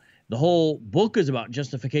about? The whole book is about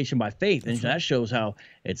justification by faith, and that shows how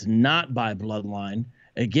it's not by bloodline.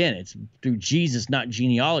 Again, it's through Jesus, not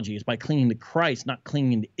genealogy. It's by clinging to Christ, not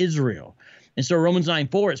clinging to Israel. And so Romans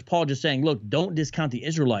 9:4 is Paul just saying, look, don't discount the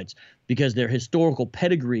Israelites because their historical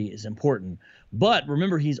pedigree is important. But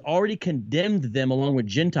remember, he's already condemned them along with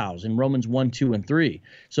Gentiles in Romans 1, 2, and 3.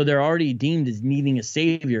 So they're already deemed as needing a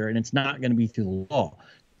savior, and it's not going to be through the law.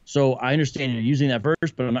 So I understand you're using that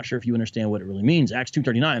verse, but I'm not sure if you understand what it really means. Acts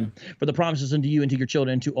 2:39, for the promises unto you and to your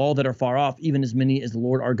children, and to all that are far off, even as many as the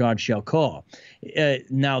Lord our God shall call.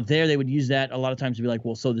 Now there they would use that a lot of times to be like,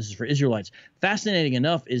 well, so this is for Israelites. Fascinating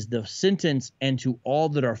enough is the sentence, and to all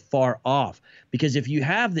that are far off. Because if you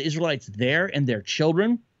have the Israelites there and their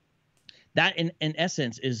children, that in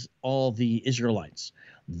essence is all the Israelites.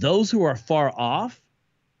 Those who are far off,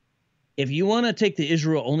 if you want to take the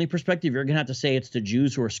Israel-only perspective, you're going to have to say it's the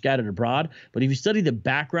Jews who are scattered abroad. But if you study the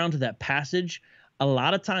background to that passage, a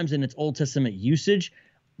lot of times in its Old Testament usage,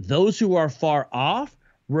 those who are far off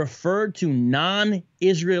referred to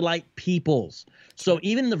non-Israelite peoples. So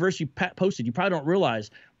even in the verse you posted, you probably don't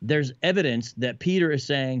realize there's evidence that Peter is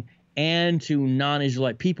saying, and to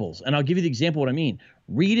non-Israelite peoples. And I'll give you the example of what I mean.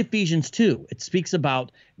 Read Ephesians 2. It speaks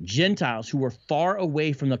about Gentiles who were far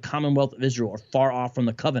away from the commonwealth of Israel, or far off from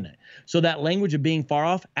the covenant. So that language of being far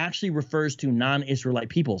off actually refers to non-Israelite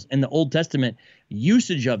peoples. And the Old Testament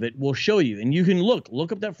usage of it will show you. And you can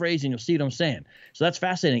look up that phrase and you'll see what I'm saying. So that's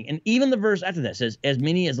fascinating. And even the verse after that says, as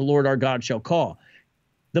many as the Lord our God shall call.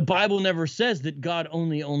 The Bible never says that God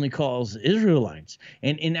only calls Israelites.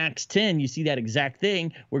 And in Acts 10, you see that exact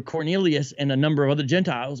thing where Cornelius and a number of other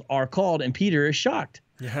Gentiles are called, and Peter is shocked.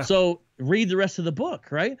 Yeah. So read the rest of the book,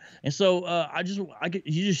 right? And so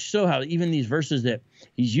you just show how even these verses that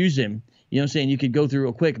he's using, you know what I'm saying, you could go through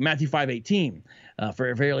real quick. Matthew 5:18,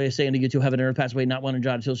 for verily I say unto you, till heaven and earth pass away, not one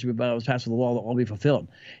jot until shall be was passed for the law, that all be fulfilled.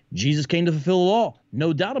 Jesus came to fulfill the law,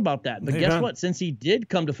 no doubt about that. But guess what? Since he did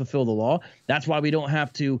come to fulfill the law, that's why we don't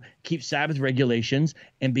have to keep Sabbath regulations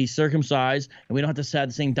and be circumcised, and we don't have to have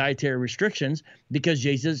the same dietary restrictions, because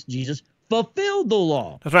Jesus fulfilled the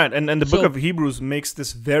law. That's right. And the book of Hebrews makes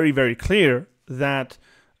this very, very clear that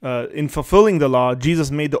in fulfilling the law,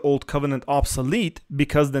 Jesus made the old covenant obsolete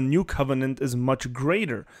because the new covenant is much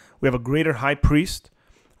greater. We have a greater high priest,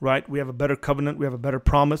 right? We have a better covenant. We have a better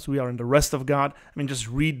promise. We are in the rest of God. I mean, just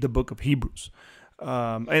read the book of Hebrews.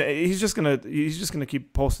 And he's just gonna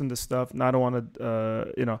keep posting this stuff. And I don't want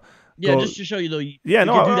to, Yeah, just to show you though. You could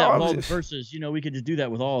do that with all the verses. We could just do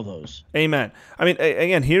that with all of those. Amen. I mean,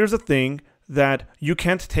 again, here's the thing, that you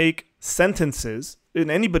can't take sentences in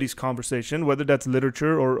anybody's conversation, whether that's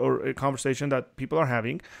literature or a conversation that people are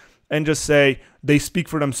having, and just say they speak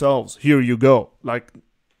for themselves. Here you go. Like,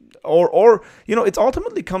 or it's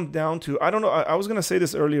ultimately comes down to, I don't know. I was gonna say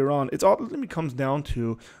this earlier on. It's ultimately comes down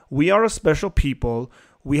to, we are a special people.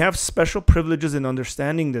 We have special privileges in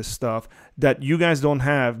understanding this stuff that you guys don't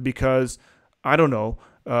have because, I don't know,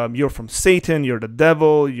 you're from Satan, you're the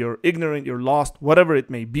devil, you're ignorant, you're lost, whatever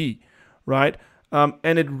it may be, right?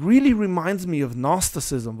 And it really reminds me of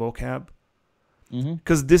Gnosticism, vocab,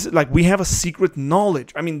 because this, like, we have a secret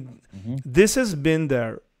knowledge. I mean, this has been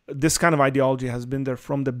there. This kind of ideology has been there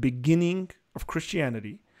from the beginning of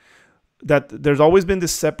Christianity, that there's always been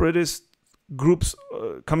this separatist groups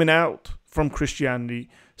coming out from Christianity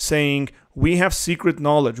saying, we have secret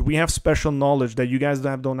knowledge, we have special knowledge that you guys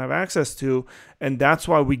don't have access to, and that's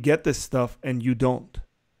why we get this stuff and you don't,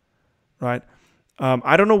 right?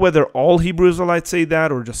 I don't know whether all Hebrew Israelites say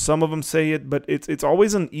that or just some of them say it, but it's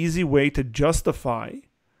always an easy way to justify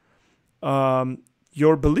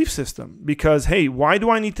your belief system, because, hey, why do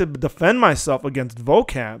I need to defend myself against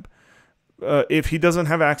vocab if he doesn't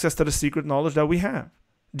have access to the secret knowledge that we have?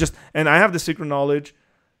 And I have the secret knowledge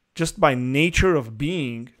just by nature of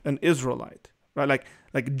being an Israelite, right?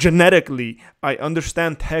 Like genetically, I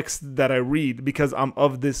understand texts that I read because I'm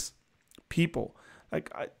of this people.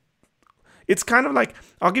 It's kind of like,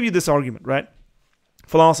 I'll give you this argument, right?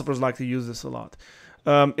 Philosophers like to use this a lot.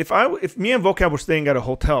 If me and Vocab were staying at a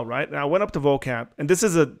hotel, right, and I went up to Vocab, and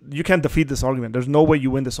you can't defeat this argument. There's no way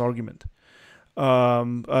you win this argument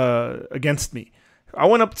against me. I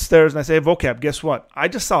went upstairs and I say, hey, Vocab, guess what? I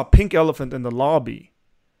just saw a pink elephant in the lobby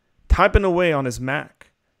typing away on his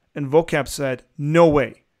Mac. And Vocab said, no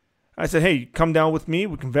way. I said, hey, come down with me.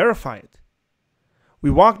 We can verify it. We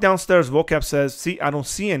walk downstairs. Vocab says, see, I don't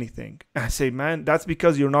see anything. And I say, man, that's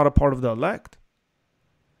because you're not a part of the elect.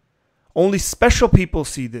 Only special people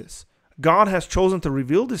see this. God has chosen to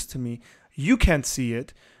reveal this to me. You can't see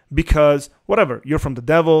it because, whatever, you're from the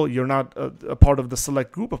devil. You're not a part of the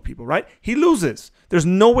select group of people, right? He loses. There's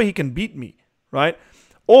no way he can beat me, right?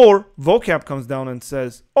 Or Vocab comes down and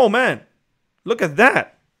says, oh, man, look at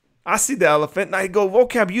that. I see the elephant. And I go,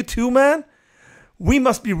 Vocab, you too, man? We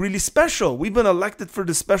must be really special. We've been elected for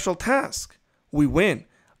this special task. We win.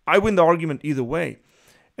 I win the argument either way.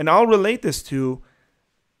 And I'll relate this to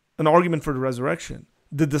an argument for the resurrection.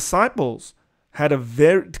 The disciples could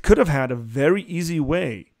have had a very easy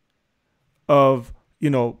way of,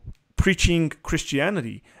 preaching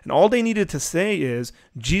Christianity. And all they needed to say is,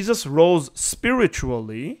 Jesus rose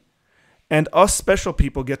spiritually, and us special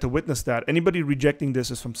people get to witness that. Anybody rejecting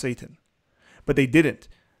this is from Satan. But they didn't.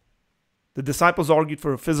 The disciples argued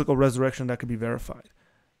for a physical resurrection that could be verified,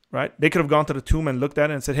 right? They could have gone to the tomb and looked at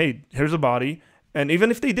it and said, hey, here's a body. And even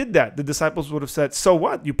if they did that, the disciples would have said, so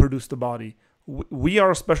what? You produced the body. We are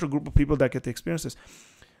a special group of people that get to experience this.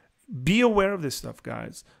 Be aware of this stuff,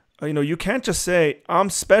 guys. You can't just say,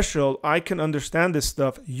 I'm special. I can understand this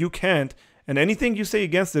stuff. You can't. And anything you say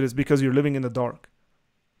against it is because you're living in the dark.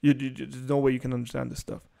 There's no way you can understand this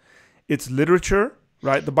stuff. It's literature,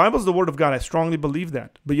 right? The Bible is the word of God. I strongly believe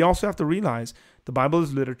that. But you also have to realize the Bible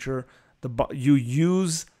is literature. You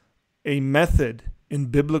use a method in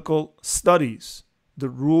biblical studies, the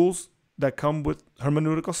rules that come with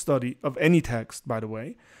hermeneutical study of any text, by the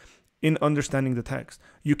way, in understanding the text.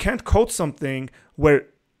 You can't quote something where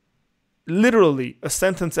literally a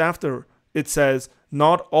sentence after it says,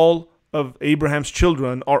 not all of Abraham's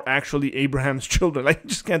children are actually Abraham's children. Like, you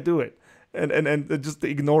just can't do it. And just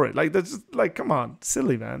ignore it. Like, that's just, like, come on,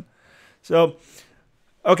 silly, man. So,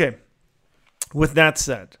 okay. With that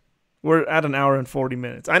said, we're at an hour and 40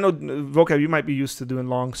 minutes. I know, Vocab, you might be used to doing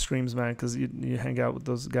long streams, man, because you hang out with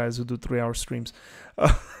those guys who do 3-hour streams.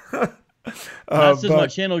 That's just my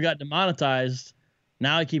channel got demonetized.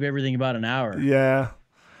 Now I keep everything about an hour. Yeah.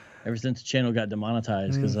 Ever since the channel got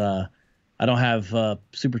demonetized, because I don't have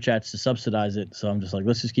super chats to subsidize it, so I'm just like,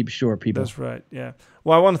 let's just keep it short, people. That's right. Yeah.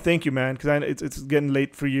 Well, I want to thank you, man, because it's getting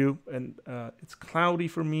late for you, and it's cloudy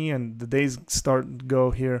for me, and the days start to go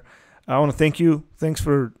here. I want to thank you. Thanks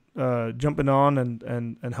for jumping on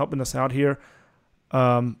and helping us out here.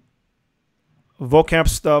 Vocab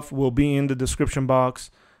stuff will be in the description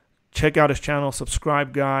box. Check out his channel.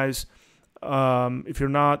 Subscribe, guys. If you're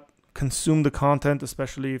not, consume the content,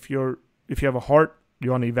 especially if you have a heart.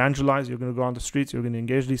 You want to evangelize. You're going to go on the streets. You're going to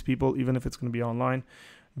engage these people, even if it's going to be online.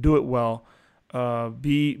 Do it well.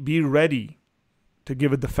 Be ready to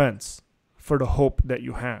give a defense for the hope that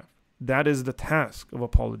you have. That is the task of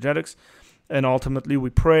apologetics. And ultimately, we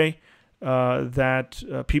pray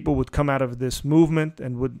that people would come out of this movement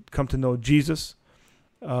and would come to know Jesus,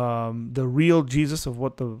 the real Jesus of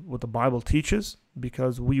what the Bible teaches,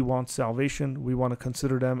 because we want salvation. We want to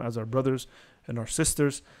consider them as our brothers and our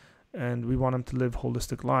sisters, and we want them to live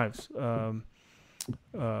holistic lives.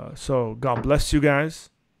 So God bless you guys.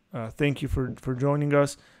 Thank you for joining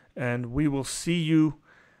us, and we will see you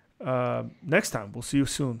next time. We'll see you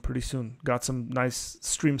soon, pretty soon. Got some nice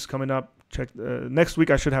streams coming up. Check next week.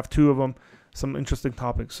 I should have 2 of them. Some interesting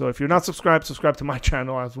topics. So if you're not subscribed, subscribe to my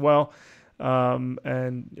channel as well,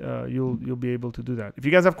 and you'll be able to do that. If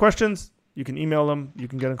you guys have questions, you can email them. You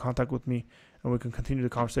can get in contact with me, and we can continue the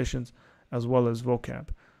conversations as well as Vocab.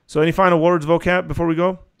 So any final words, Vocab, before we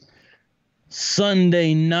go?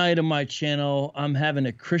 Sunday night on my channel, I'm having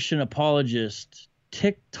a Christian apologist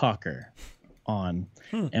TikToker on,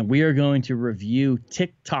 and we are going to review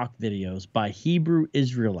TikTok videos by Hebrew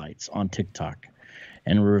Israelites on TikTok,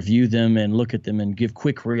 and review them and look at them and give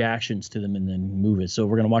quick reactions to them and then move it. So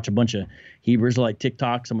we're going to watch a bunch of Hebrew Israelite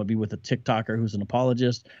TikToks. I'm going to be with a TikToker who's an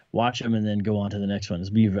apologist, watch them, and then go on to the next one.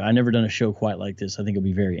 I've never done a show quite like this. I think it'll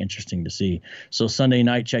be very interesting to see. So Sunday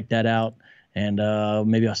night, check that out, and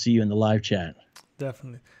maybe I'll see you in the live chat.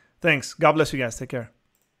 Definitely. Thanks. God bless you guys. Take care.